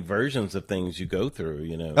 how many versions of things you go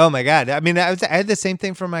through. Oh my God! I mean, I had the same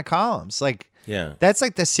thing for my columns. Like, that's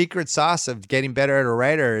like the secret sauce of getting better at a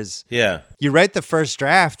writer is you write the first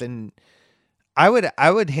draft, and I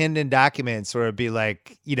would hand in documents where it'd be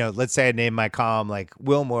like, let's say I name my column like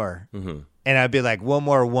Wilmore. And I'd be like,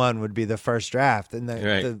 Wilmore 1 would be the first draft. And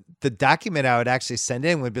the document I would actually send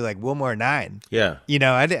in would be like Wilmore 9. Yeah.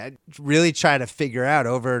 I'd really try to figure out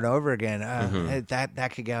over and over again,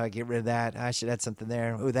 that could go, I get rid of that. I should add something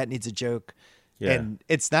there. Oh, that needs a joke. Yeah. And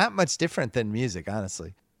it's not much different than music,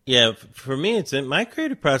 honestly. Yeah. For me, my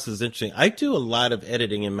creative process is interesting. I do a lot of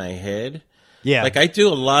editing in my head. Yeah. Like, I do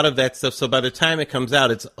a lot of that stuff. So by the time it comes out,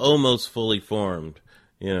 it's almost fully formed,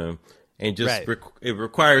 and just it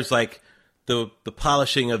requires like the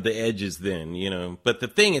polishing of the edges then, But the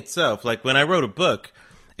thing itself, like when I wrote a book,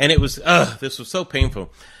 and it was, this was so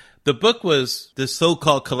painful. The book was this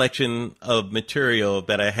so-called collection of material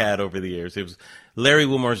that I had over the years. It was Larry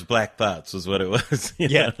Wilmore's Black Thoughts was what it was.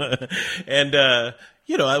 And,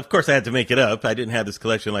 of course I had to make it up. I didn't have this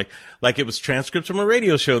collection like it was transcripts from a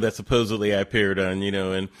radio show that supposedly I appeared on,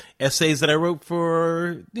 and essays that I wrote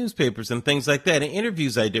for newspapers and things like that, and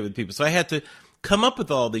interviews I did with people. So I had to come up with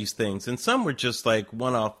all these things, and some were just like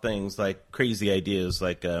one-off things, like crazy ideas,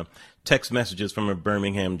 like text messages from a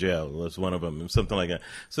Birmingham jail was one of them, and something like that.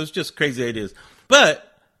 So it's just crazy ideas.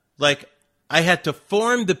 But like, I had to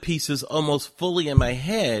form the pieces almost fully in my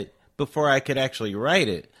head before I could actually write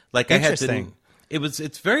it. Like, I had to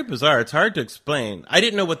It's very bizarre. It's hard to explain. I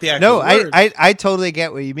didn't know what the actual words. I totally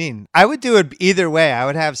get what you mean. I would do it either way. I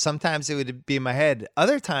would have, sometimes it would be in my head.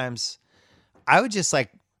 Other times I would just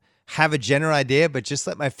like have a general idea, but just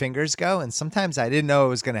let my fingers go. And sometimes I didn't know it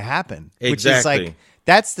was going to happen. Exactly. Which is like,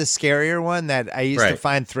 that's the scarier one that I used to Right.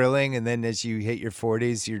 find thrilling. And then as you hit your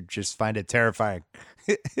 40s, you just find it terrifying.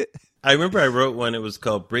 I remember I wrote one. It was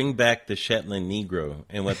called "Bring Back the Shetland Negro,"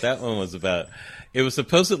 and what that one was about, it was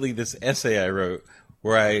supposedly this essay I wrote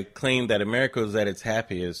where I claimed that America was at its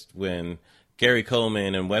happiest when Gary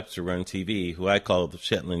Coleman and Webster run TV, who I call the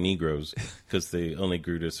Shetland Negroes because they only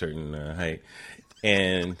grew to a certain height,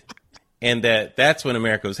 and that's when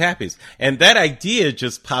America was happiest. And that idea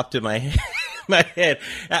just popped in my head. My head.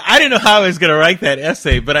 I didn't know how I was going to write that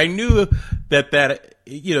essay, but I knew that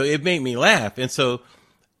it made me laugh, and so.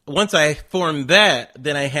 Once I formed that,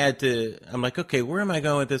 then I'm like, okay, where am I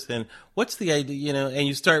going with this? And what's the idea, and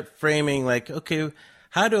you start framing like, okay,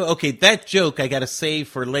 that joke I got to save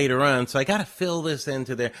for later on. So I got to fill this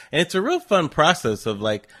into there. And it's a real fun process of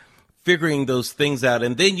like figuring those things out.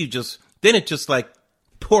 And then it just like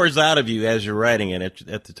pours out of you as you're writing it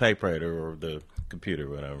at the typewriter or the computer,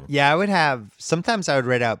 whatever. Yeah, sometimes I would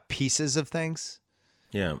write out pieces of things.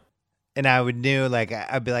 Yeah. And I'd be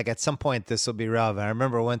like, at some point, this will be relevant. I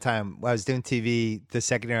remember one time I was doing TV the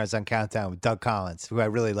second year I was on Countdown with Doug Collins, who I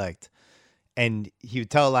really liked. And he would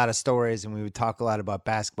tell a lot of stories and we would talk a lot about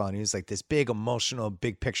basketball. And he was like this big, emotional,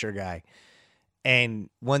 big picture guy. And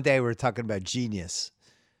one day we were talking about genius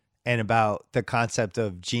and about the concept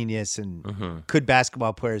of genius and could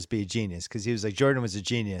basketball players be a genius? Because he was like, Jordan was a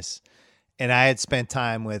genius. And I had spent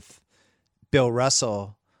time with Bill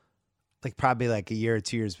Russell like probably like a year or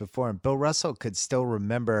 2 years before. And Bill Russell could still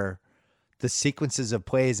remember the sequences of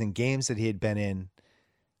plays and games that he had been in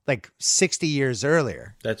like 60 years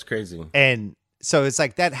earlier. That's crazy. And so it's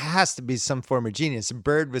like, that has to be some form of genius. And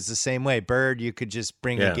Bird was the same way. Bird, you could just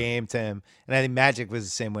bring a game to him. And I think Magic was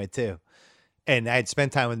the same way too. And I had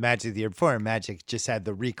spent time with Magic the year before, and Magic just had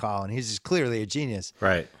the recall, and he's just clearly a genius.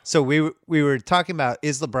 Right. So we were talking about,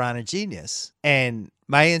 is LeBron a genius? And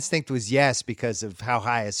my instinct was yes, because of how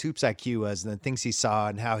high his hoops IQ was and the things he saw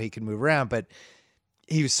and how he could move around. But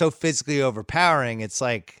he was so physically overpowering. It's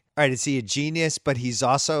like, all right, is he a genius? But he's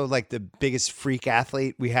also like the biggest freak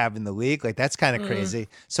athlete we have in the league. Like, that's kind of crazy.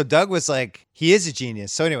 So Doug was like, he is a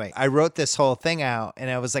genius. So anyway, I wrote this whole thing out, and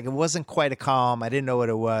I was like, it wasn't quite a column. I didn't know what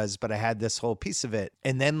it was, but I had this whole piece of it.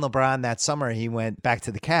 And then LeBron that summer, he went back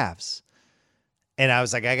to the Cavs. And I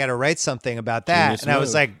was like, I got to write something about that. Genius and I was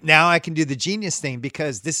move. like, now I can do the genius thing,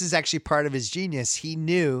 because this is actually part of his genius. He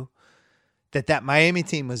knew that Miami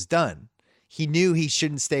team was done. He knew he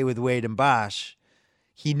shouldn't stay with Wade and Bosh.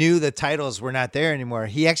 He knew the titles were not there anymore.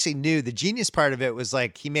 He actually knew the genius part of it was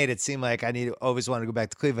like, he made it seem like always want to go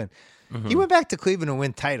back to Cleveland. He went back to Cleveland and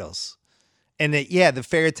win titles. And the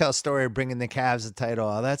fairy tale story of bringing the Cavs the title,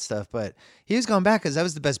 all that stuff. But he was going back because that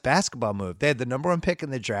was the best basketball move. They had the number 1 pick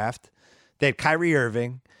in the draft. They had Kyrie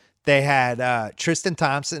Irving. They had Tristan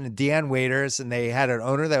Thompson and Deion Waiters, and they had an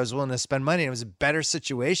owner that was willing to spend money. And it was a better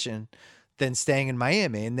situation than staying in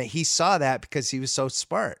Miami. And that he saw that because he was so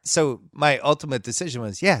smart. So my ultimate decision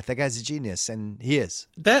was, that guy's a genius, and he is.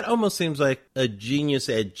 That almost seems like a genius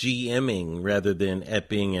at GMing rather than at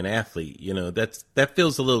being an athlete. That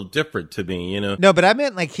feels a little different to me, No, but I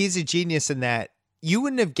meant like he's a genius in that you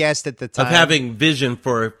wouldn't have guessed at the time. Of having vision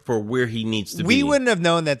for where he needs to be. We wouldn't have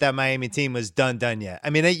known that Miami team was done yet.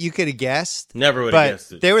 I mean, you could have guessed. Never would have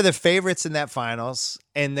guessed it. They were the favorites in that finals,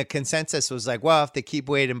 and the consensus was like, well, if they keep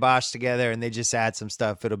Wade and Bosh together and they just add some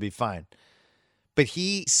stuff, it'll be fine. But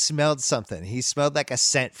he smelled something. He smelled like a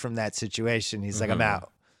scent from that situation. He's like, I'm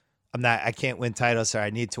out. I can't win titles, so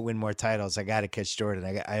I need to win more titles. I got to catch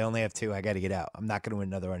Jordan. I only have 2. I got to get out. I'm not going to win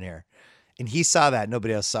another one here. And he saw that.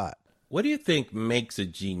 Nobody else saw it. What do you think makes a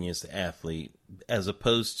genius athlete as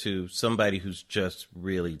opposed to somebody who's just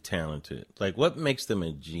really talented? Like, what makes them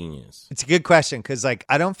a genius? It's a good question, because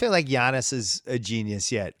I don't feel like Giannis is a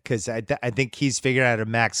genius yet, because I think he's figured out how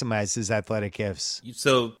to maximize his athletic gifts.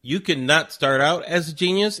 So you can not start out as a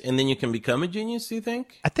genius and then you can become a genius, do you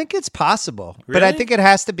think? I think it's possible, Really? but I think it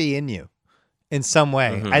has to be in you in some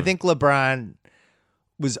way. I think LeBron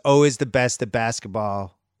was always the best at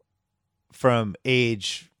basketball from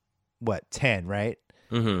age 10, right?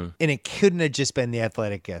 And it couldn't have just been the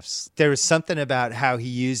athletic gifts. There was something about how he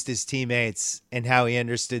used his teammates and how he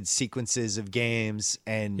understood sequences of games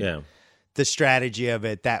and the strategy of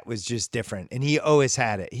it that was just different. And he always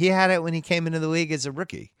had it. He had it when he came into the league as a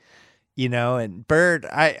rookie, and Bird,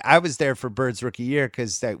 I was there for Bird's rookie year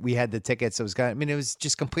because we had the tickets. It was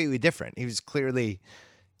just completely different. He was clearly,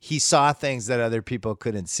 he saw things that other people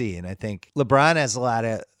couldn't see. And I think LeBron has a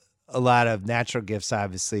lot of natural gifts,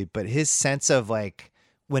 obviously, but his sense of like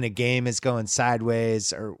when a game is going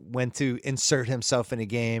sideways or when to insert himself in a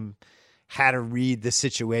game, how to read the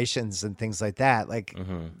situations and things like that. Like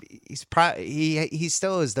he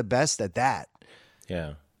still is the best at that.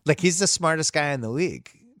 Yeah. Like he's the smartest guy in the league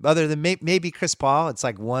other than maybe Chris Paul. It's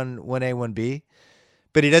like 1A, 1B.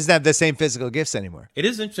 But he doesn't have the same physical gifts anymore. It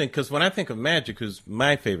is interesting because when I think of Magic, who's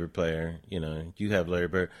my favorite player, you have Larry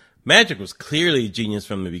Bird. Magic was clearly a genius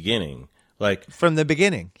from the beginning. Like from the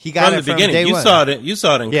beginning, he got it from day you one. You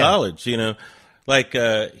saw it in college. Like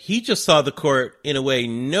he just saw the court in a way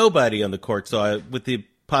nobody on the court saw it, with the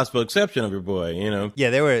possible exception of your boy. Yeah,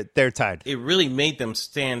 they're tied. It really made them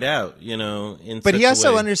stand out. But he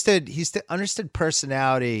also way. understood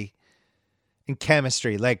personality and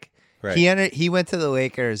chemistry. Like. Right. He went to the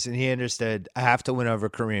Lakers and he understood I have to win over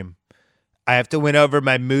Kareem. I have to win over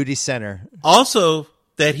my moody center. Also,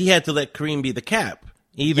 that he had to let Kareem be the cap.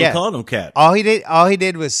 He even called him cap. All he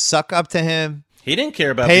did was suck up to him. He didn't care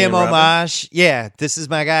about pay him Robin. homage. Yeah, this is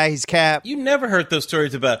my guy. He's cap. You never heard those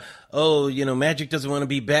stories about, Magic doesn't want to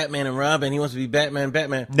be Batman and Robin. He wants to be Batman.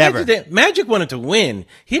 Never. Magic wanted to win.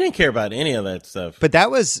 He didn't care about any of that stuff. But that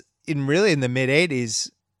was in the mid 80s.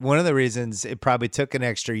 One of the reasons it probably took an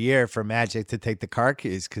extra year for Magic to take the car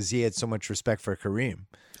keys because he had so much respect for Kareem.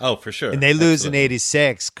 Oh, for sure. And they lose in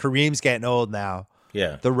 86. Kareem's getting old now.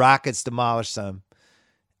 Yeah. The Rockets demolished them.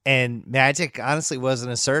 And Magic honestly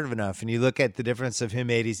wasn't assertive enough. And you look at the difference of him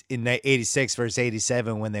in 86 versus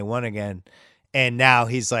 87 when they won again. And now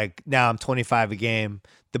he's like, now I'm 25 a game.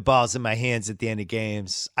 The ball's in my hands at the end of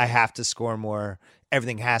games. I have to score more.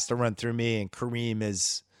 Everything has to run through me. And Kareem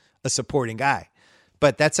is a supporting guy.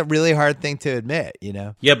 But that's a really hard thing to admit,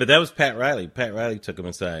 Yeah, but that was Pat Riley. Pat Riley took him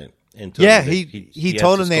aside and told him he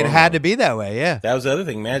told him they had to be that way. Yeah, that was the other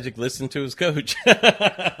thing. Magic listened to his coach.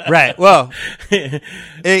 Right. Well,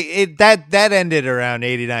 that ended around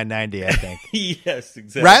 89, 90, I think. Yes,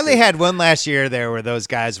 exactly. Riley had one last year there where those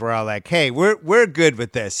guys were all like, "Hey, we're good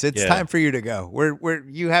with this. It's time for you to go.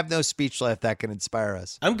 You have no speech left that can inspire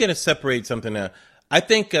us." I'm going to separate something now. I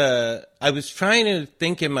think I was trying to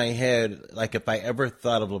think in my head, like if I ever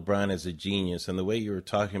thought of LeBron as a genius, and the way you were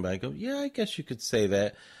talking about it, I go, yeah, I guess you could say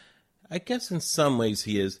that. I guess in some ways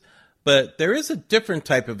he is. But there is a different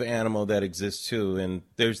type of animal that exists too. And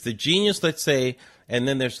there's the genius, let's say, and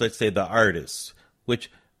then there's, let's say, the artist, which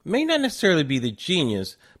may not necessarily be the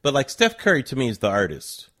genius, but like Steph Curry to me is the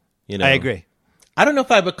artist. I agree. I don't know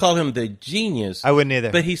if I would call him the genius. I wouldn't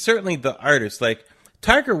either. But he's certainly the artist. Like,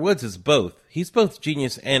 Tiger Woods is both. He's both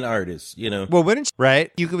genius and artist, Well, wouldn't you,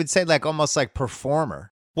 right? You could say like almost like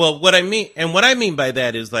performer. Well, what I mean by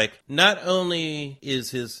that is like not only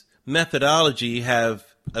is his methodology have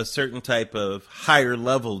a certain type of higher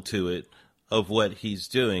level to it of what he's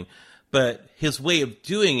doing, but his way of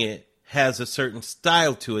doing it has a certain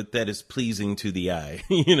style to it that is pleasing to the eye.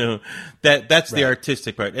 That's the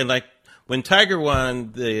artistic part. And like when Tiger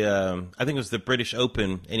won the, I think it was the British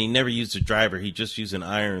Open, and he never used a driver. He just used an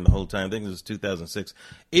iron the whole time. I think it was 2006.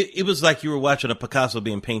 It was like you were watching a Picasso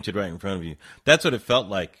being painted right in front of you. That's what it felt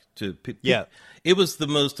like to people. Yeah. It was the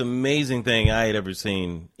most amazing thing I had ever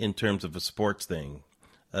seen in terms of a sports thing.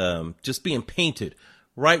 Just being painted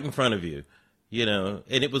right in front of you, and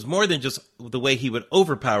it was more than just the way he would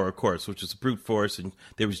overpower a course, which was brute force, and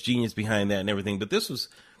there was genius behind that and everything. But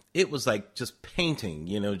it was like just painting,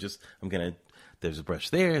 there's a brush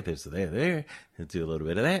there, there's there, and do a little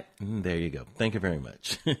bit of that, and there you go. Thank you very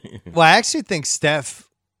much. Well, I actually think Steph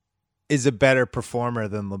is a better performer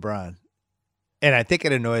than LeBron. And I think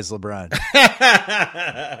it annoys LeBron.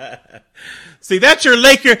 See, that's your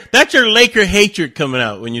Laker hatred coming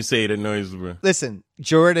out when you say it annoys LeBron. Listen,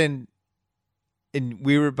 Jordan, and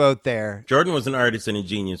we were both there. Jordan was an artist and a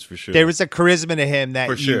genius for sure. There was a charisma to him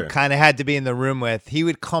that you kind of had to be in the room with. He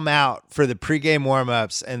would come out for the pregame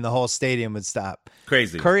warm-ups and the whole stadium would stop.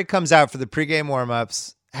 Crazy. Curry comes out for the pregame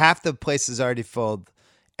warm-ups. Half the place is already filled.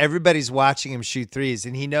 Everybody's watching him shoot threes,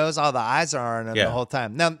 and he knows all the eyes are on him the whole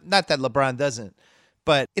time. Now, not that LeBron doesn't,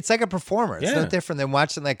 but it's like a performer. It's no different than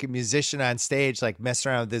watching like a musician on stage, like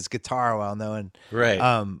messing around with his guitar while knowing. Right.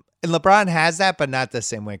 And LeBron has that, but not the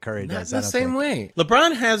same way Curry does. Not the same way.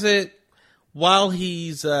 LeBron has it while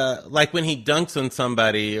he's like when he dunks on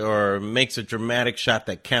somebody or makes a dramatic shot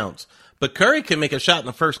that counts. But Curry can make a shot in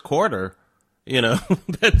the first quarter,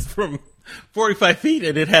 that's from 45 feet,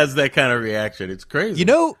 and it has that kind of reaction. It's crazy.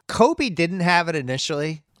 Kobe didn't have it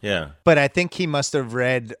initially. Yeah. But I think he must have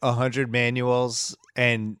read 100 manuals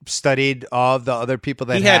and studied all of the other people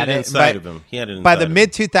that He had it inside of him. He had it inside by the of him.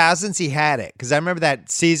 mid-2000s, he had it. Because I remember that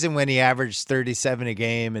season when he averaged 37 a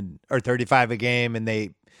game or 35 a game, and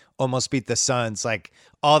they almost beat the Suns. Like,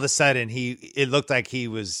 all of a sudden, it looked like he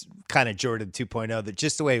was kind of Jordan 2.0, that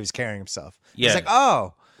just the way he was carrying himself. Yeah. It's like,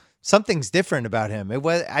 oh, something's different about him.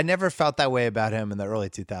 I never felt that way about him in the early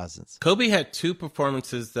 2000s. Kobe had two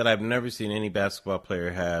performances that I've never seen any basketball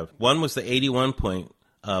player have. One was the 81-point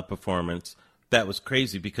performance. That was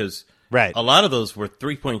crazy because a lot of those were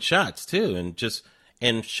 3-point shots too,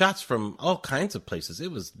 and shots from all kinds of places.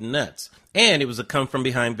 It was nuts. And it was a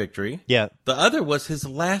come-from-behind victory. Yeah. The other was his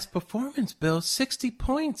last performance, Bill, 60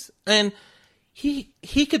 points. And he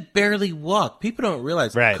could barely walk. People don't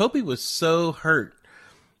realize Kobe was so hurt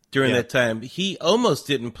during that time. He almost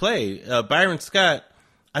didn't play. Byron Scott,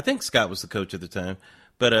 I think Scott was the coach at the time,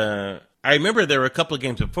 but I remember there were a couple of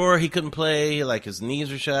games before he couldn't play, like his knees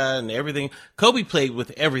were shot and everything. Kobe played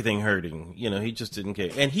with everything hurting. He just didn't care.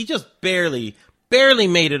 And he just barely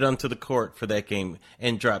made it onto the court for that game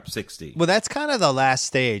and dropped 60. Well, that's kind of the last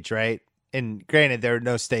stage, right? And granted, there were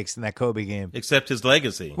no stakes in that Kobe game. Except his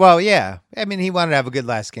legacy. Well, yeah. I mean, he wanted to have a good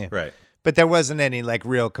last game. Right. But there wasn't any like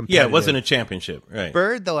real competitive. Yeah, it wasn't a championship. Right.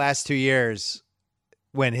 Bird, the last 2 years,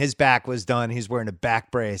 when his back was done, he's wearing a back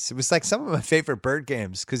brace. It was like some of my favorite Bird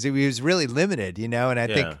games because he was really limited, And I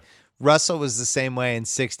think Russell was the same way in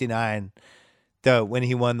 '69, when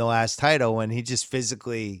he won the last title, when he just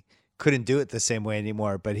physically couldn't do it the same way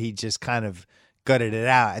anymore, but he just kind of gutted it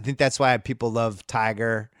out. I think that's why people love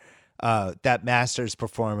Tiger, that Masters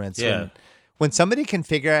performance. Yeah. When somebody can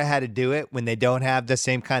figure out how to do it when they don't have the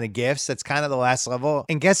same kind of gifts, that's kind of the last level.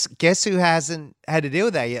 And guess who hasn't had to deal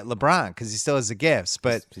with that yet? LeBron, because he still has the gifts.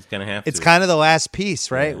 But he's gonna have it's kind of the last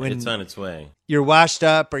piece, right? Yeah, when it's on its way. You're washed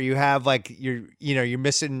up, or you have like you're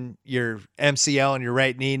missing your MCL in your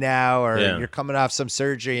right knee now, or you're coming off some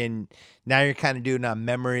surgery, and now you're kind of doing on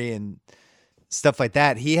memory and stuff like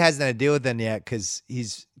that. He hasn't had to deal with them yet because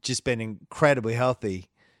he's just been incredibly healthy.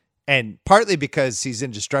 And partly because he's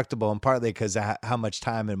indestructible, and partly because of how much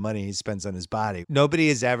time and money he spends on his body. Nobody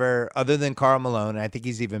has ever, other than Karl Malone, and I think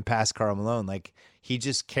he's even past Karl Malone, like he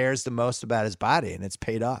just cares the most about his body, and it's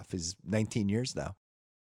paid off. He's 19 years now.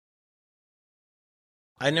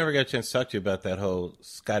 I never got a chance to talk to you about that whole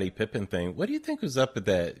Scottie Pippen thing. What do you think was up with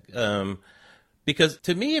that? Because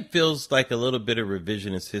to me, it feels like a little bit of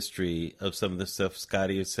revisionist history of some of the stuff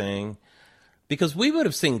Scottie is saying. Because we would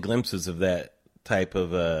have seen glimpses of that type of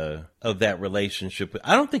that relationship.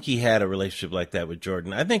 I don't think he had a relationship like that with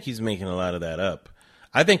Jordan. I think he's making a lot of that up.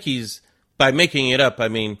 I think by making it up, I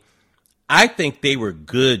mean, I think they were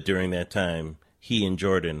good during that time, he and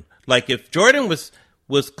Jordan. Like if Jordan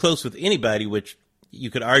was close with anybody, which you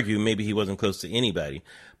could argue maybe he wasn't close to anybody,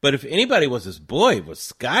 but if anybody was his boy, it was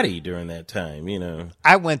Scottie during that time,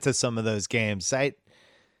 I went to some of those games. I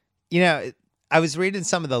was reading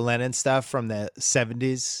some of the Lennon stuff from the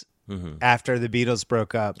 70s. Mm-hmm. After the Beatles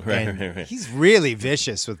broke up. Right. He's really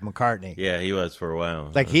vicious with McCartney. Yeah, he was for a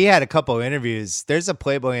while. Like he had a couple of interviews. There's a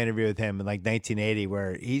Playboy interview with him in like 1980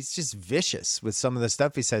 where he's just vicious with some of the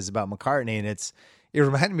stuff he says about McCartney. And it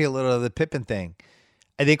reminded me a little of the Pippen thing.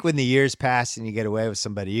 I think when the years pass and you get away with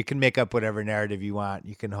somebody, you can make up whatever narrative you want.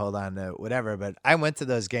 You can hold on to whatever. But I went to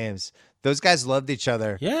those games. Those guys loved each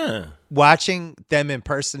other. Yeah. Watching them in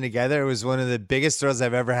person together was one of the biggest thrills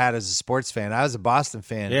I've ever had as a sports fan. I was a Boston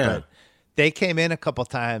fan, but they came in a couple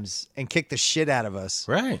times and kicked the shit out of us.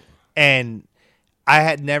 Right. And I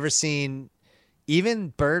had never seen, even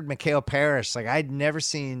Bird, Mikhail Parrish, like I'd never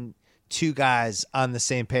seen two guys on the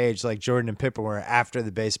same page like Jordan and Pippen were after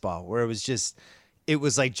the baseball, where it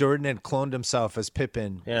was like Jordan had cloned himself as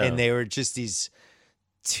Pippen, and they were just these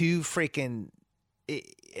two freaking.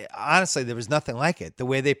 Honestly, there was nothing like it. The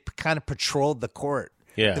way they kind of patrolled the court,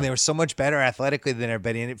 and they were so much better athletically than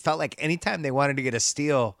everybody, and it felt like anytime they wanted to get a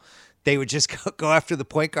steal, they would just go after the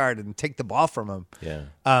point guard and take the ball from him. Yeah.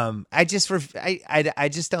 I just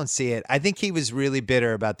don't see it. I think he was really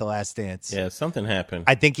bitter about The Last Dance. Yeah, something happened.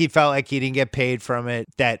 I think he felt like he didn't get paid from it,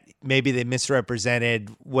 that maybe they misrepresented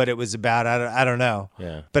what it was about. I don't know.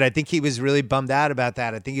 Yeah. But I think he was really bummed out about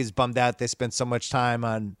that. I think he was bummed out they spent so much time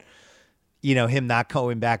on, him not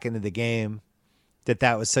going back into the game,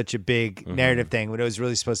 that was such a big narrative thing when it was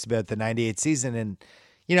really supposed to be about the 98 season. And,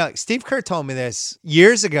 Steve Kerr told me this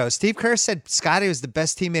years ago. Steve Kerr said Scottie was the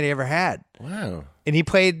best teammate he ever had. Wow. And he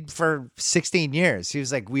played for 16 years. He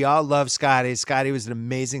was like, we all love Scottie. Scottie was an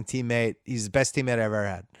amazing teammate. He's the best teammate I ever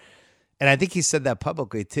had. And I think he said that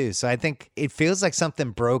publicly too. So I think it feels like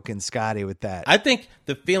something broke in Scotty with that. I think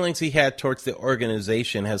the feelings he had towards the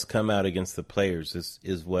organization has come out against the players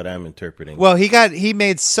is what I'm interpreting. Well, he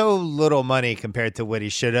made so little money compared to what he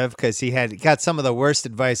should have because he got some of the worst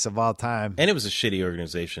advice of all time. And it was a shitty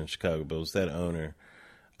organization, Chicago Bulls. That owner,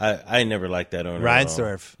 I never liked that owner.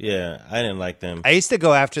 Reinsdorf. Yeah, I didn't like them. I used to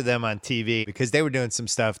go after them on TV because they were doing some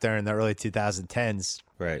stuff during the early 2010s.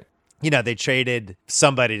 Right. You know, they traded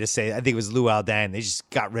somebody to say, I think it was Lou Aldan. They just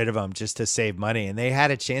got rid of him just to save money. And they had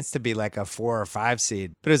a chance to be like a 4 or 5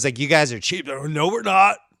 seed. But it was like, you guys are cheap. No, we're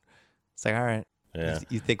not. It's like, all right. Yeah.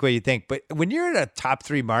 You think what you think. But when you're in a top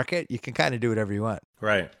 3 market, you can kind of do whatever you want.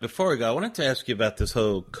 Right. Before we go, I wanted to ask you about this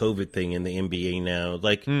whole COVID thing in the NBA now.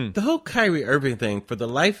 Like, the whole Kyrie Irving thing, for the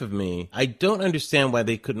life of me, I don't understand why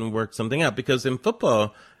they couldn't work something out. Because in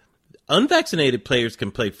football, unvaccinated players can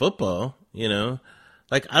play football, you know.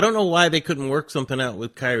 Like, I don't know why they couldn't work something out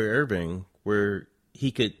with Kyrie Irving where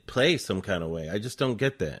he could play some kind of way. I just don't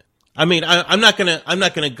get that. I mean, I'm not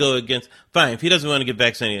gonna go against. Fine, if he doesn't want to get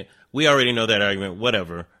vaccinated, we already know that argument.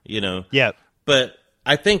 Whatever, you know. Yeah. But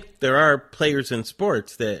I think there are players in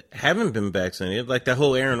sports that haven't been vaccinated, like the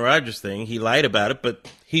whole Aaron Rodgers thing. He lied about it,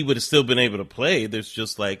 but he would have still been able to play. There's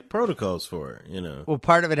just like protocols for it, you know. Well,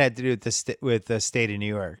 part of it had to do with the state of New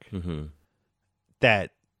York. Mm-hmm.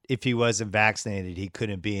 That if he wasn't vaccinated, he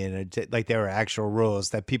couldn't be in like there were actual rules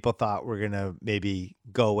that people thought were going to maybe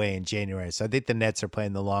go away in January. So I think the Nets are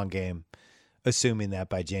playing the long game, assuming that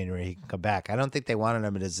by January he can come back. I don't think they wanted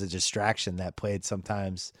him as a distraction that played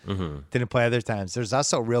sometimes, didn't play other times. There's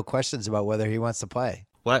also real questions about whether he wants to play.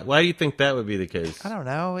 Why do you think that would be the case? I don't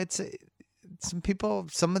know. It's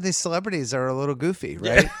some of these celebrities are a little goofy,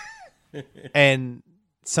 right? Yeah. And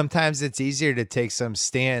sometimes it's easier to take some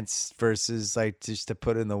stance versus like just to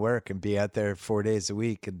put in the work and be out there 4 days a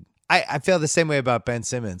week. And I feel the same way about Ben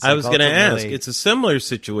Simmons. I was going to ask. It's a similar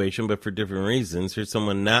situation, but for different reasons. Here's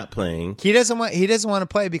someone not playing. He doesn't want to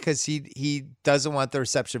play because he doesn't want the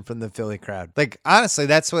reception from the Philly crowd. Like, honestly,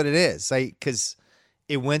 that's what it is. Like, because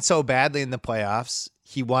it went so badly in the playoffs.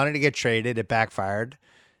 He wanted to get traded. It backfired.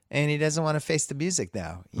 And he doesn't want to face the music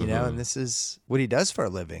now, you know, and this is what he does for a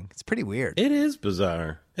living. It's pretty weird. It is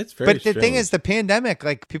bizarre. It's very But the thing is, the pandemic,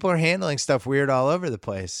 like, people are handling stuff weird all over the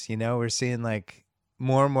place. You know, we're seeing, like,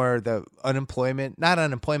 more and more the unemployment, not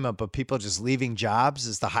unemployment, but people just leaving jobs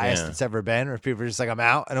is the highest it's ever been, where people are just like, I'm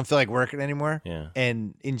out. I don't feel like working anymore. Yeah.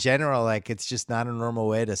 And in general, like, it's just not a normal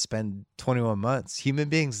way to spend 21 months. Human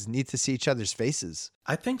beings need to see each other's faces.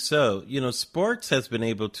 I think so. You know, sports has been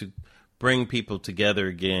able to bring people together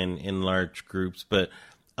again in large groups, but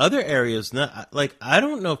other areas, not like, I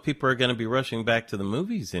don't know if people are going to be rushing back to the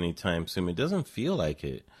movies anytime soon. It doesn't feel like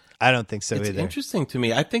it. I don't think so it's either. It's interesting to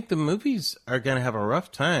me. I think the movies are going to have a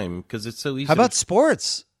rough time because it's so easy. How about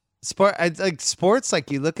sports? Sports,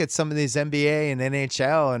 like you look at some of these NBA and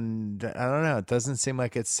NHL, and I don't know, it doesn't seem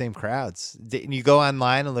like it's the same crowds. You go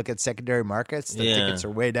online and look at secondary markets, the tickets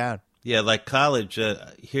are way down. Yeah, like college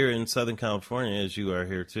here in Southern California, as you are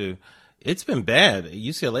here too. It's been bad.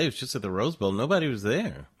 UCLA was just at the Rose Bowl. Nobody was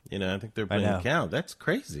there. You know, I think they're playing count. That's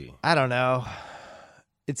crazy. I don't know.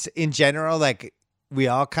 It's in general, like, we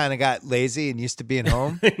all kind of got lazy and used to being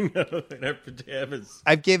home. I know, in our pajamas.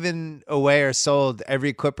 I've given away or sold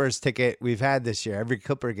every Clippers ticket we've had this year, every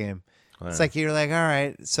Clipper game. Wow. It's like, you're like, all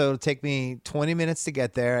right, so it'll take me 20 minutes to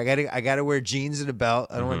get there. I gotta wear jeans and a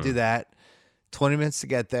belt. I don't want to do that. 20 minutes to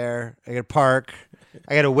get there. I gotta park.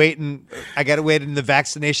 I gotta wait in the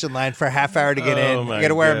vaccination line for a half hour to get in. I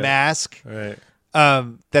gotta wear a mask. Right.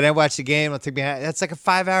 Then I watch the game. It'll take me. That's like a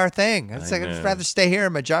 5-hour thing. It's like, I'd rather stay here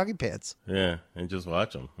in my jogging pants. Yeah, and just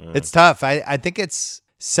watch them. Yeah. It's tough. I think it's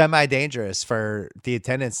semi-dangerous for the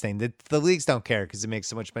attendance thing. The leagues don't care because it makes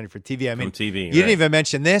so much money for TV. I mean, TV, you didn't even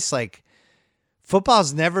mention this. Like,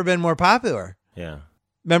 football's never been more popular. Yeah.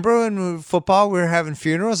 Remember when football, we were having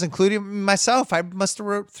funerals, including myself. I must have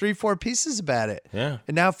wrote 3-4 pieces about it. Yeah.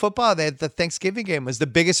 And now football, the Thanksgiving game was the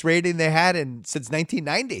biggest rating they had since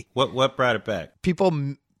 1990. What brought it back?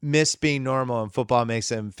 People miss being normal, and football makes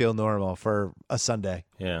them feel normal for a Sunday.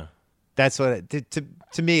 Yeah. That's what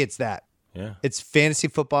to me, it's that. Yeah. It's fantasy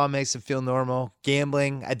football makes them feel normal.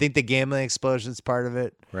 Gambling, I think the gambling explosion is part of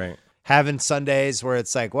it. Right. Having Sundays where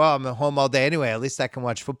it's like, well, I'm at home all day anyway. At least I can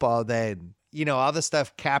watch football all day. You know, all the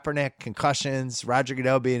stuff, Kaepernick, concussions, Roger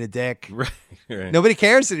Goodell being a dick. Right. Nobody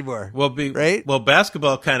cares anymore. Right? Well,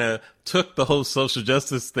 basketball kind of took the whole social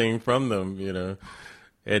justice thing from them, you know.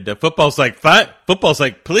 And football's like,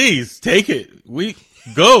 please take it.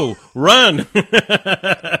 Go, run.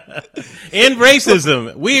 End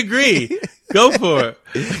racism. We agree. Go for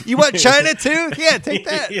it. You want China too? Yeah, take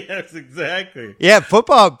that. Yes, exactly. Yeah,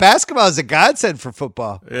 basketball is a godsend for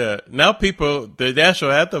football. Yeah. Now the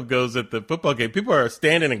national anthem goes at the football game. People are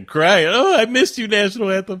standing and crying. Oh, I missed you,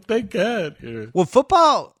 national anthem. Thank God. Yeah. Well,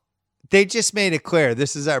 football, they just made it clear.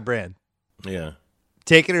 This is our brand. Yeah.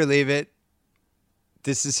 Take it or leave it.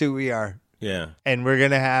 This is who we are. Yeah. And we're going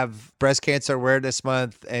to have breast cancer awareness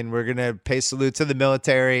month, and we're going to pay salute to the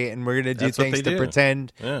military, and we're going to do things to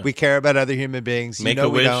pretend we care about other human beings. Make a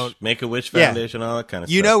wish foundation, all that kind of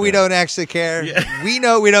stuff. You know we don't actually care. Yeah. We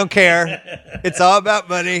know we don't care. It's all about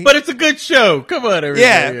money. But it's a good show. Come on, everybody.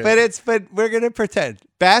 Yeah, but we're going to pretend.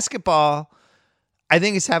 Basketball, I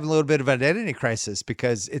think it's having a little bit of identity crisis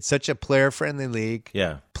because it's such a player-friendly league.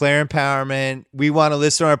 Yeah. Player empowerment. We want to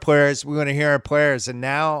listen to our players. We want to hear our players. And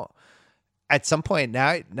now, at some point,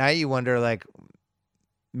 now you wonder, like,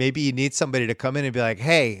 maybe you need somebody to come in and be like,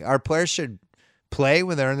 hey, our players should play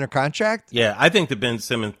when they're under contract. Yeah, I think the Ben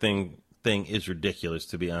Simmons thing is ridiculous,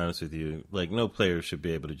 to be honest with you. Like, no player should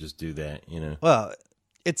be able to just do that, you know? Well,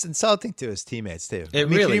 it's insulting to his teammates, too. It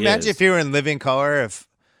really can you imagine if you were in living color, if,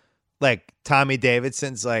 like, Tommy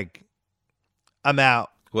Davidson's like, I'm out.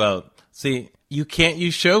 Well, see, you can't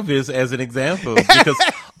use showbiz as an example because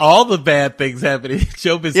all the bad things happen in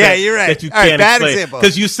showbiz. Yeah, you're right. That you can't bad explain. example.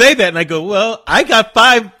 Because you say that, and I go, well, I got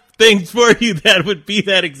 5 things for you that would be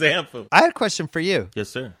that example. I had a question for you. Yes,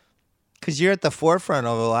 sir. Because you're at the forefront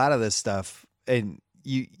of a lot of this stuff, and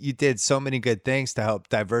you did so many good things to help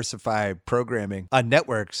diversify programming on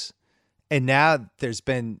networks. And now there's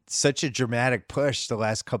been such a dramatic push the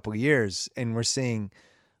last couple of years, and we're seeing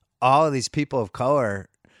all of these people of color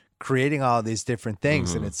creating all of these different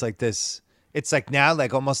things. And it's like this, it's like now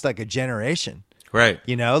like almost like a generation. Right.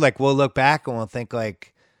 You know, like we'll look back and we'll think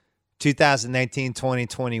like 2019,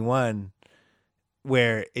 2021,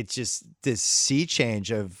 where it's just this sea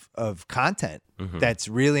change of content that's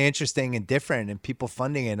really interesting and different, and people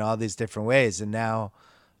funding it in all these different ways. And now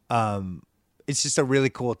it's just a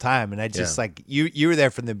really cool time. And I just like you were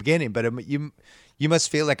there from the beginning, but you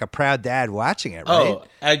must feel like a proud dad watching it, right? Oh,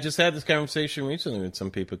 I just had this conversation recently with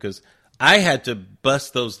some people because I had to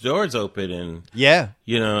bust those doors open, and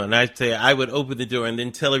you know, and I'd say I would open the door and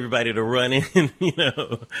then tell everybody to run in, you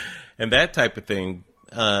know, and that type of thing.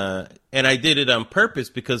 And I did it on purpose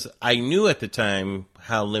because I knew at the time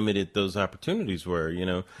how limited those opportunities were, you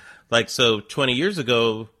know, like, so 20 years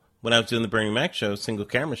ago when I was doing the Bernie Mac show, single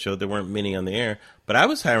camera show, there weren't many on the air, but I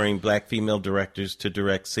was hiring black female directors to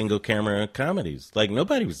direct single camera comedies. Like,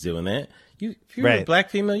 nobody was doing that. If you were a black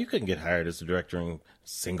female, you couldn't get hired as a director in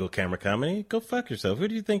single camera comedy. Go fuck yourself. Who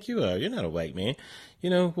do you think you are? You're not a white man. You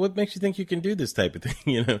know, what makes you think you can do this type of thing,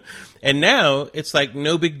 you know? And now it's like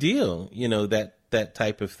no big deal, you know, that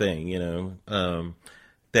type of thing, you know,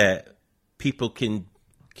 that people can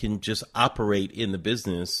just operate in the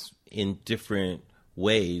business in different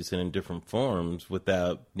ways and in different forms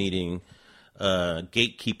without needing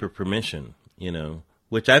gatekeeper permission, you know,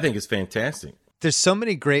 which I think is fantastic. There's so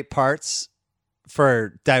many great parts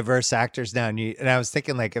for diverse actors now. And I was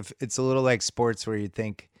thinking, like, if it's a little like sports where you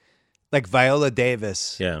think like Viola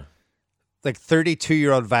Davis. Yeah. Like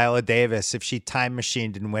 32-year-old Viola Davis, if she time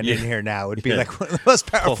machined and went in here now, would be like one of the most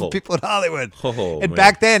powerful people in Hollywood. And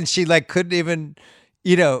back then, she like couldn't even,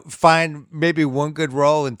 you know, find maybe one good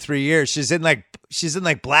role in 3 years. She's in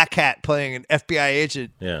like Black Hat playing an FBI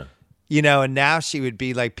agent. Yeah. You know, and now she would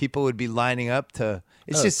be like, people would be lining up to.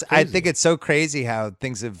 It's crazy. I think it's so crazy how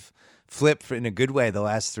things have flipped in a good way the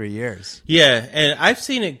last 3 years. Yeah, and I've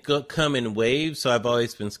seen it come in waves, so I've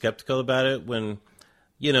always been skeptical about it. When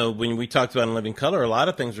we talked about In Living Color, a lot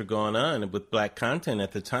of things were going on with black content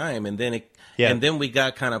at the time, and then then we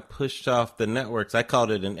got kind of pushed off the networks. I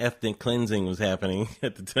called it an ethnic cleansing was happening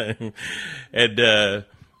at the time, and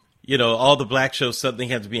you know, all the black shows suddenly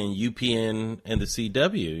had to be in UPN and the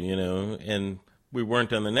CW, you know, and we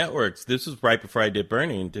weren't on the networks. This was right before I did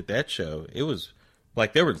Bernie and did that show. It was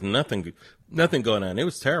like there was nothing going on. It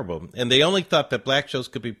was terrible. And they only thought that black shows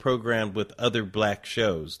could be programmed with other black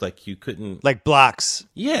shows. Like you couldn't... Like blocks.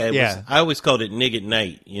 Yeah. Was, I always called it Nig at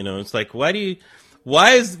Night. You know, it's like, why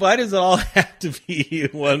does it all have to be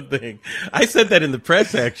one thing? I said that in the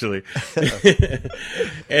press, actually.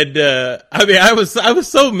 And, I mean, I was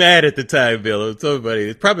so mad at the time, Bill. It was so funny.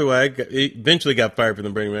 It's probably why I eventually got fired from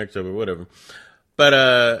the Bernie Mac show or whatever.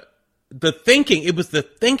 But, the thinking, it was the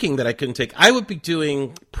thinking that I couldn't take. I would be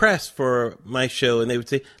doing press for my show, and they would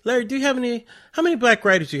say, Larry, how many black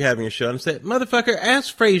writers do you have in your show? And I said, motherfucker,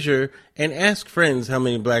 ask Frasier and ask friends how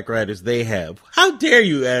many black writers they have. How dare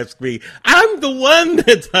you ask me? I'm the one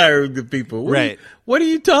that's hiring the people. What are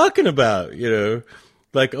you talking about? You know,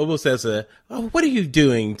 like almost as what are you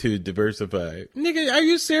doing to diversify? Nigga, are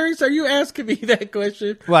you serious? Are you asking me that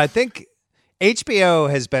question? Well, I think HBO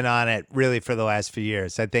has been on it really for the last few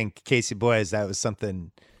years. I think Casey Boyes, that was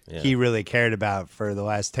something he really cared about for the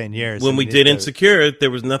last 10 years. When we did Insecure,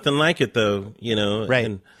 there was nothing like it, though, you know. Right.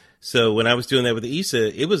 And so when I was doing that with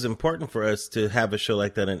Issa, it was important for us to have a show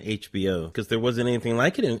like that on HBO because there wasn't anything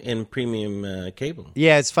like it in premium cable.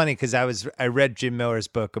 Yeah, it's funny because I read Jim Miller's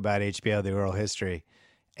book about HBO, The Oral History,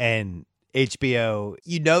 and HBO,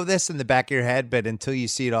 you know this in the back of your head, but until you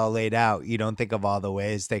see it all laid out, you don't think of all the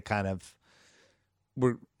ways they kind of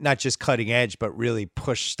were not just cutting edge, but really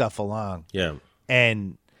push stuff along. Yeah.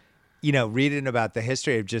 And, you know, reading about the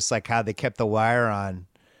history of just like how they kept The Wire on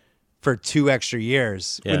for 2 extra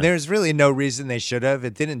years when there's really no reason they should have.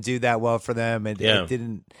 It didn't do that well for them.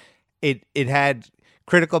 It had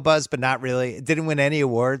critical buzz, but not really. It didn't win any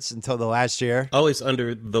awards until the last year. Always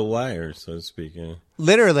under the wire, so to speak. Yeah.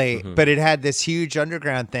 Literally, but it had this huge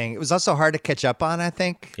underground thing. It was also hard to catch up on, I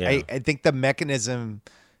think. Yeah. I think the mechanism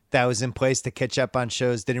that was in place to catch up on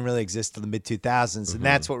shows didn't really exist till the mid-2000s, and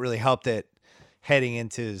that's what really helped it heading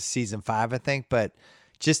into season 5, I think. But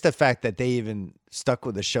just the fact that they even stuck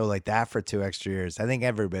with a show like that for 2 extra years, I think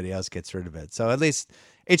everybody else gets rid of it. So at least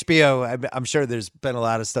HBO, I'm sure there's been a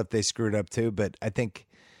lot of stuff they screwed up too, but I think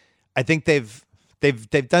they've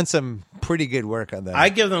done some pretty good work on that. I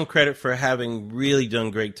give them credit for having really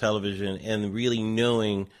done great television and really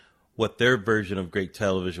knowing what their version of great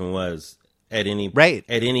television was at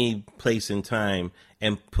any place in time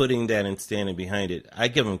and putting that and standing behind it. I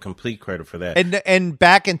give them complete credit for that. And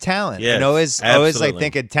back in talent. Yes, and always like absolutely.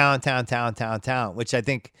 thinking talent, which I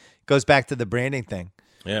think goes back to the branding thing.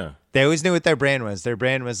 Yeah. They always knew what their brand was. Their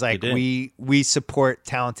brand was like, we support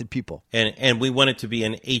talented people. And we want it to be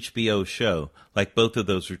an HBO show. Like both of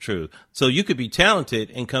those are true. So you could be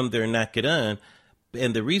talented and come there and not get on.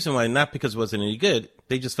 And the reason why, not because it wasn't any good,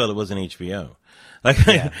 they just felt it wasn't HBO.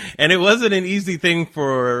 And it wasn't an easy thing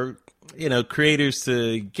for, creators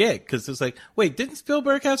to get because it's like, wait, didn't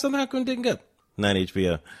Spielberg have something? How come it didn't go? Not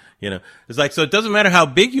HBO. It's like, so it doesn't matter how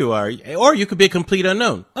big you are, or you could be a complete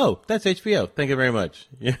unknown. Oh, that's HBO. Thank you very much.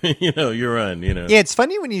 You're on, Yeah, it's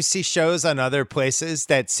funny when you see shows on other places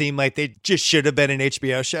that seem like they just should have been an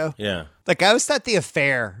HBO show. Yeah. Like, I always thought The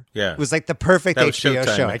Affair was like the perfect That was HBO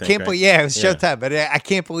Showtime, show. I think, can't right? believe, it was Yeah. Showtime, but I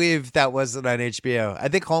can't believe that wasn't on HBO. I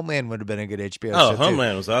think Homeland would have been a good HBO show. Oh,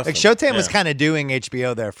 Homeland too. was awesome. Like, Showtime was Yeah. kind of doing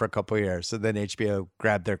HBO there for a couple of years, so then HBO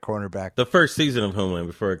grabbed their cornerback. The first season of Homeland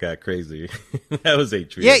before it got crazy. That was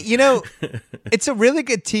HBO. Yeah, it's a really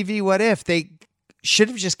good TV what if. They should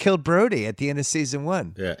have just killed Brody at the end of season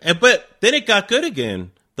 1. Yeah. But then it got good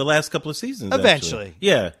again the last couple of seasons. Eventually. Actually.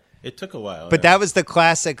 Yeah. It took a while. But that was the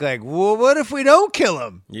classic, like, well, what if we don't kill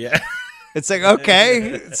him? Yeah. It's like,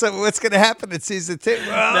 okay, so what's going to happen in season 2?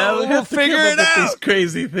 Well, Now we we'll have to figure come it up with out. these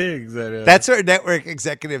crazy things. That's where network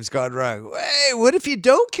executives gone wrong. Hey, what if you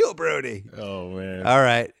don't kill Brody? Oh, man. All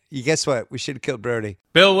right. You guess what? We should have killed Brody.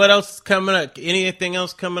 Bill, what else is coming up? Anything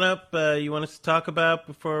else coming up you want us to talk about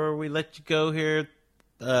before we let you go here?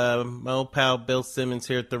 My old pal Bill Simmons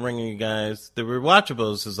here at The Ringer, you guys. The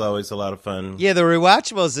Rewatchables is always a lot of fun. Yeah, the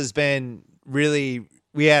Rewatchables has been really,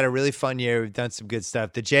 we had a really fun year. We've done some good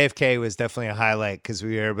stuff. The JFK was definitely a highlight because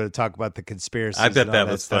we were able to talk about the conspiracies. I bet and all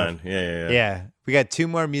that was stuff. fun. Yeah. Yeah. We got 2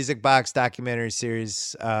 more Music Box documentary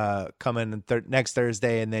series coming next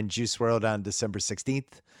Thursday, and then Juice WRLD on December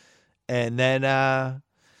 16th. And then,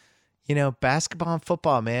 basketball and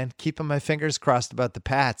football, man. Keeping my fingers crossed about the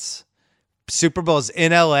Pats. Super Bowl's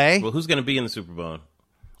in LA. Well, who's going to be in the Super Bowl?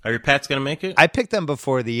 Are your Pats going to make it? I picked them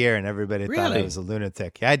before the year, and everybody thought I Really? was a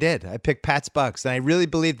lunatic. Yeah, I did. I picked Pats Bucks, and I really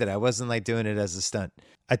believed it. I wasn't like doing it as a stunt.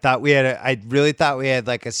 I really thought we had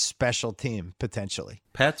like a special team potentially.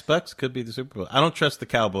 Pats Bucks could be the Super Bowl. I don't trust the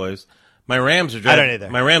Cowboys. My Rams are driving. I don't either.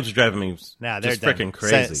 My Rams are driving me Nah, they're just done. freaking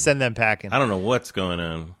crazy. Send them packing. I don't know what's going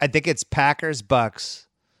on. I think it's Packers, Bucks,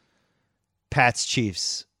 Pats,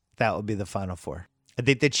 Chiefs. That will be the Final Four. I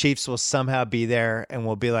think the Chiefs will somehow be there, and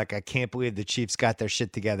we'll be like, I can't believe the Chiefs got their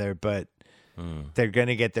shit together, but they're going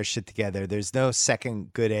to get their shit together. There's no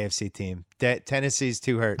second good AFC team. Tennessee's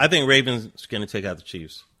too hurt. I think Ravens going to take out the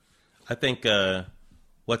Chiefs. I think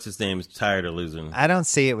what's his name is tired of losing. I don't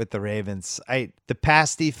see it with the Ravens. The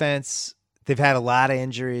pass defense, They've had a lot of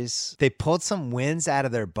injuries. They pulled some wins out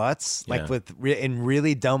of their butts, like in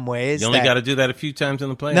really dumb ways. You only got to do that a few times in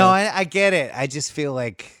the playoffs. No, I get it. I just feel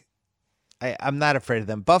like I'm not afraid of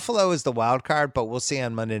them. Buffalo is the wild card, but we'll see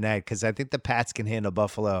on Monday night because I think the Pats can handle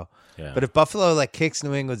Buffalo. Yeah. But if Buffalo like kicks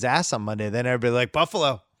New England's ass on Monday, then everybody like,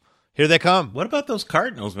 Buffalo, here they come. What about those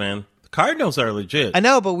Cardinals, man? The Cardinals are legit. I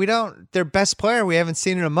know, but we don't. Their best player we haven't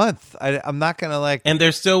seen in a month. I'm not gonna like. And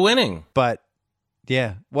they're still winning. But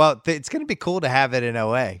yeah, well, it's gonna be cool to have it in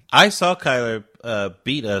LA. I saw Kyler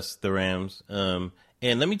beat us, the Rams.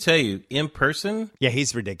 And let me tell you, in person, yeah,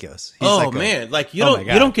 he's ridiculous. He's man, like you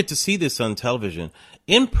don't get to see this on television.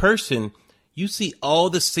 In person, you see all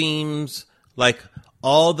the seams, like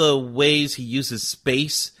all the ways he uses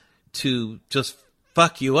space to just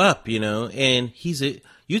fuck you up, And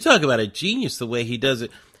you talk about a genius the way he does it.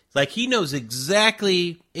 Like he knows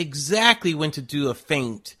exactly when to do a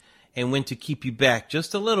feint and when to keep you back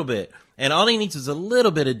just a little bit. And all he needs is a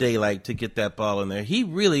little bit of daylight to get that ball in there. He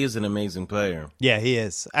really is an amazing player. Yeah, he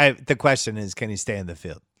is. The question is, can he stay in the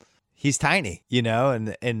field? He's tiny,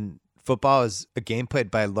 and football is a game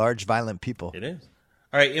played by large, violent people. It is.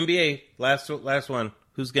 All right, NBA, last one.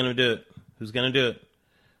 Who's going to do it?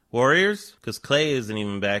 Warriors? Because Clay isn't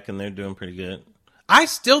even back, and they're doing pretty good. I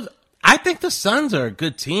think the Suns are a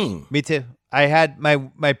good team. Me too. I had my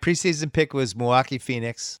preseason pick was Milwaukee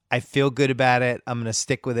Phoenix. I feel good about it. I'm going to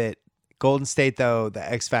stick with it. Golden State, though,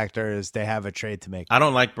 the X factor is they have a trade to make. I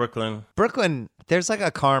don't like Brooklyn. Brooklyn, there's like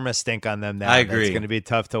a karma stink on them now. I agree. It's going to be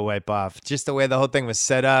tough to wipe off. Just the way the whole thing was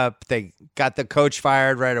set up. They got the coach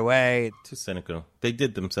fired right away. Too cynical. They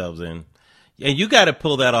did themselves in. And you got to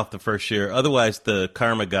pull that off the first year. Otherwise, the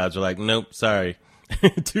karma gods are like, nope, sorry.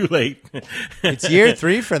 Too late. It's year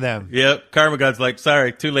 3 for them. Yep. Karma gods like,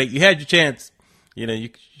 sorry, too late. You had your chance. You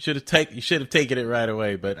should have taken it right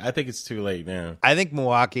away, but I think it's too late now. I think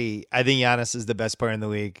Milwaukee. I think Giannis is the best player in the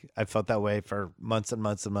league. I felt that way for months and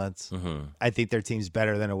months and months. Mm-hmm. I think their team's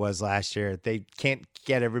better than it was last year. They can't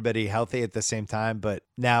get everybody healthy at the same time, but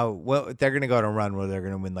now they're going to go on a run where they're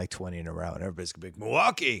going to win like 20 in a row, and everybody's going to be like,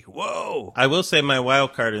 Milwaukee. Whoa! I will say my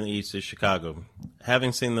wild card in the East is Chicago.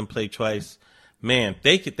 Having seen them play twice. Man,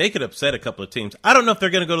 they could upset a couple of teams. I don't know if they're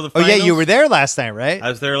going to go to the finals. Oh, yeah, you were there last night, right? I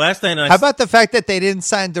was there last night. And how about the fact that they didn't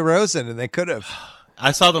sign DeRozan and they could have?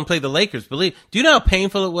 I saw them play the Lakers. Do you know how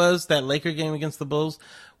painful it was, that Laker game against the Bulls?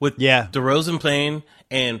 With DeRozan playing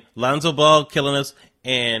and Lonzo Ball killing us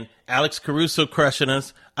and Alex Caruso crushing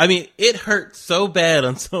us. I mean, it hurt so bad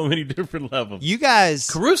on so many different levels. You guys...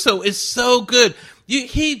 Caruso is so good.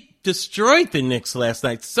 He destroyed the Knicks last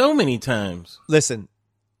night so many times. Listen...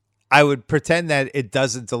 I would pretend that it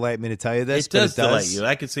doesn't delight me to tell you this, but it does delight you.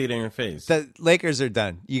 I can see it in your face. The Lakers are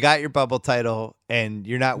done. You got your bubble title, and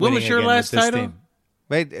you're not winning again. When was your last title? Team.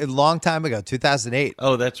 Wait, a long time ago, 2008.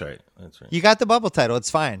 Oh, that's right. You got the bubble title. It's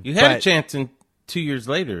fine. You had a chance 2 years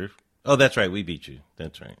later. Oh, that's right. We beat you.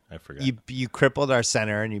 That's right. I forgot. You crippled our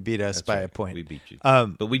center, and you beat us by a point. We beat you.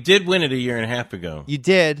 But we did win it a year and a half ago. You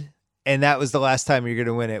did. And that was the last time you're going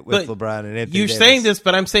to win it with LeBron and Anthony Davis. Saying this,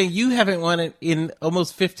 but I'm saying you haven't won it in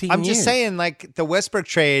almost 15 years. I'm just saying, like, the Westbrook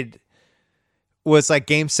trade was like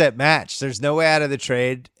game, set, match. There's no way out of the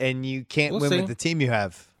trade, and you can't win with the team you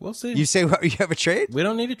have. We'll see. You say you have a trade? We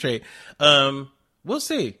don't need a trade. We'll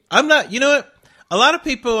see. I'm not, you know what? A lot of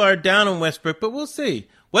people are down on Westbrook, but we'll see.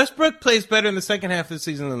 Westbrook plays better in the second half of the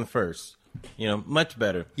season than the first. Much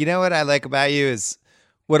better. You know what I like about you is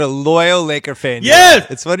what a loyal Laker fan. Yes!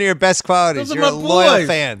 It's one of your best qualities. You're a loyal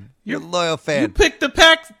fan. You're a loyal fan. You picked the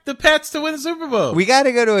Pats to win the Super Bowl. We got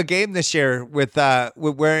to go to a game this year with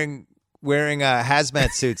wearing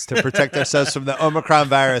hazmat suits to protect ourselves from the Omicron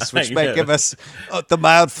virus, which might give us the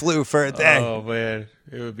mild flu for a day. Oh, man.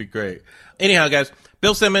 It would be great. Anyhow, guys,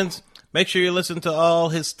 Bill Simmons, make sure you listen to all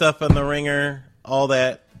his stuff on The Ringer, all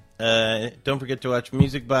that. Don't forget to watch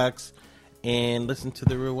Music Box and listen to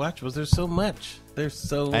The Real Watchables. There's so much.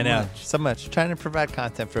 I know. So much. Trying to provide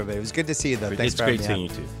content for everybody. It was good to see you, though. Thanks for having me on.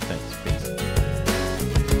 It's great seeing you, too. Thanks. Peace.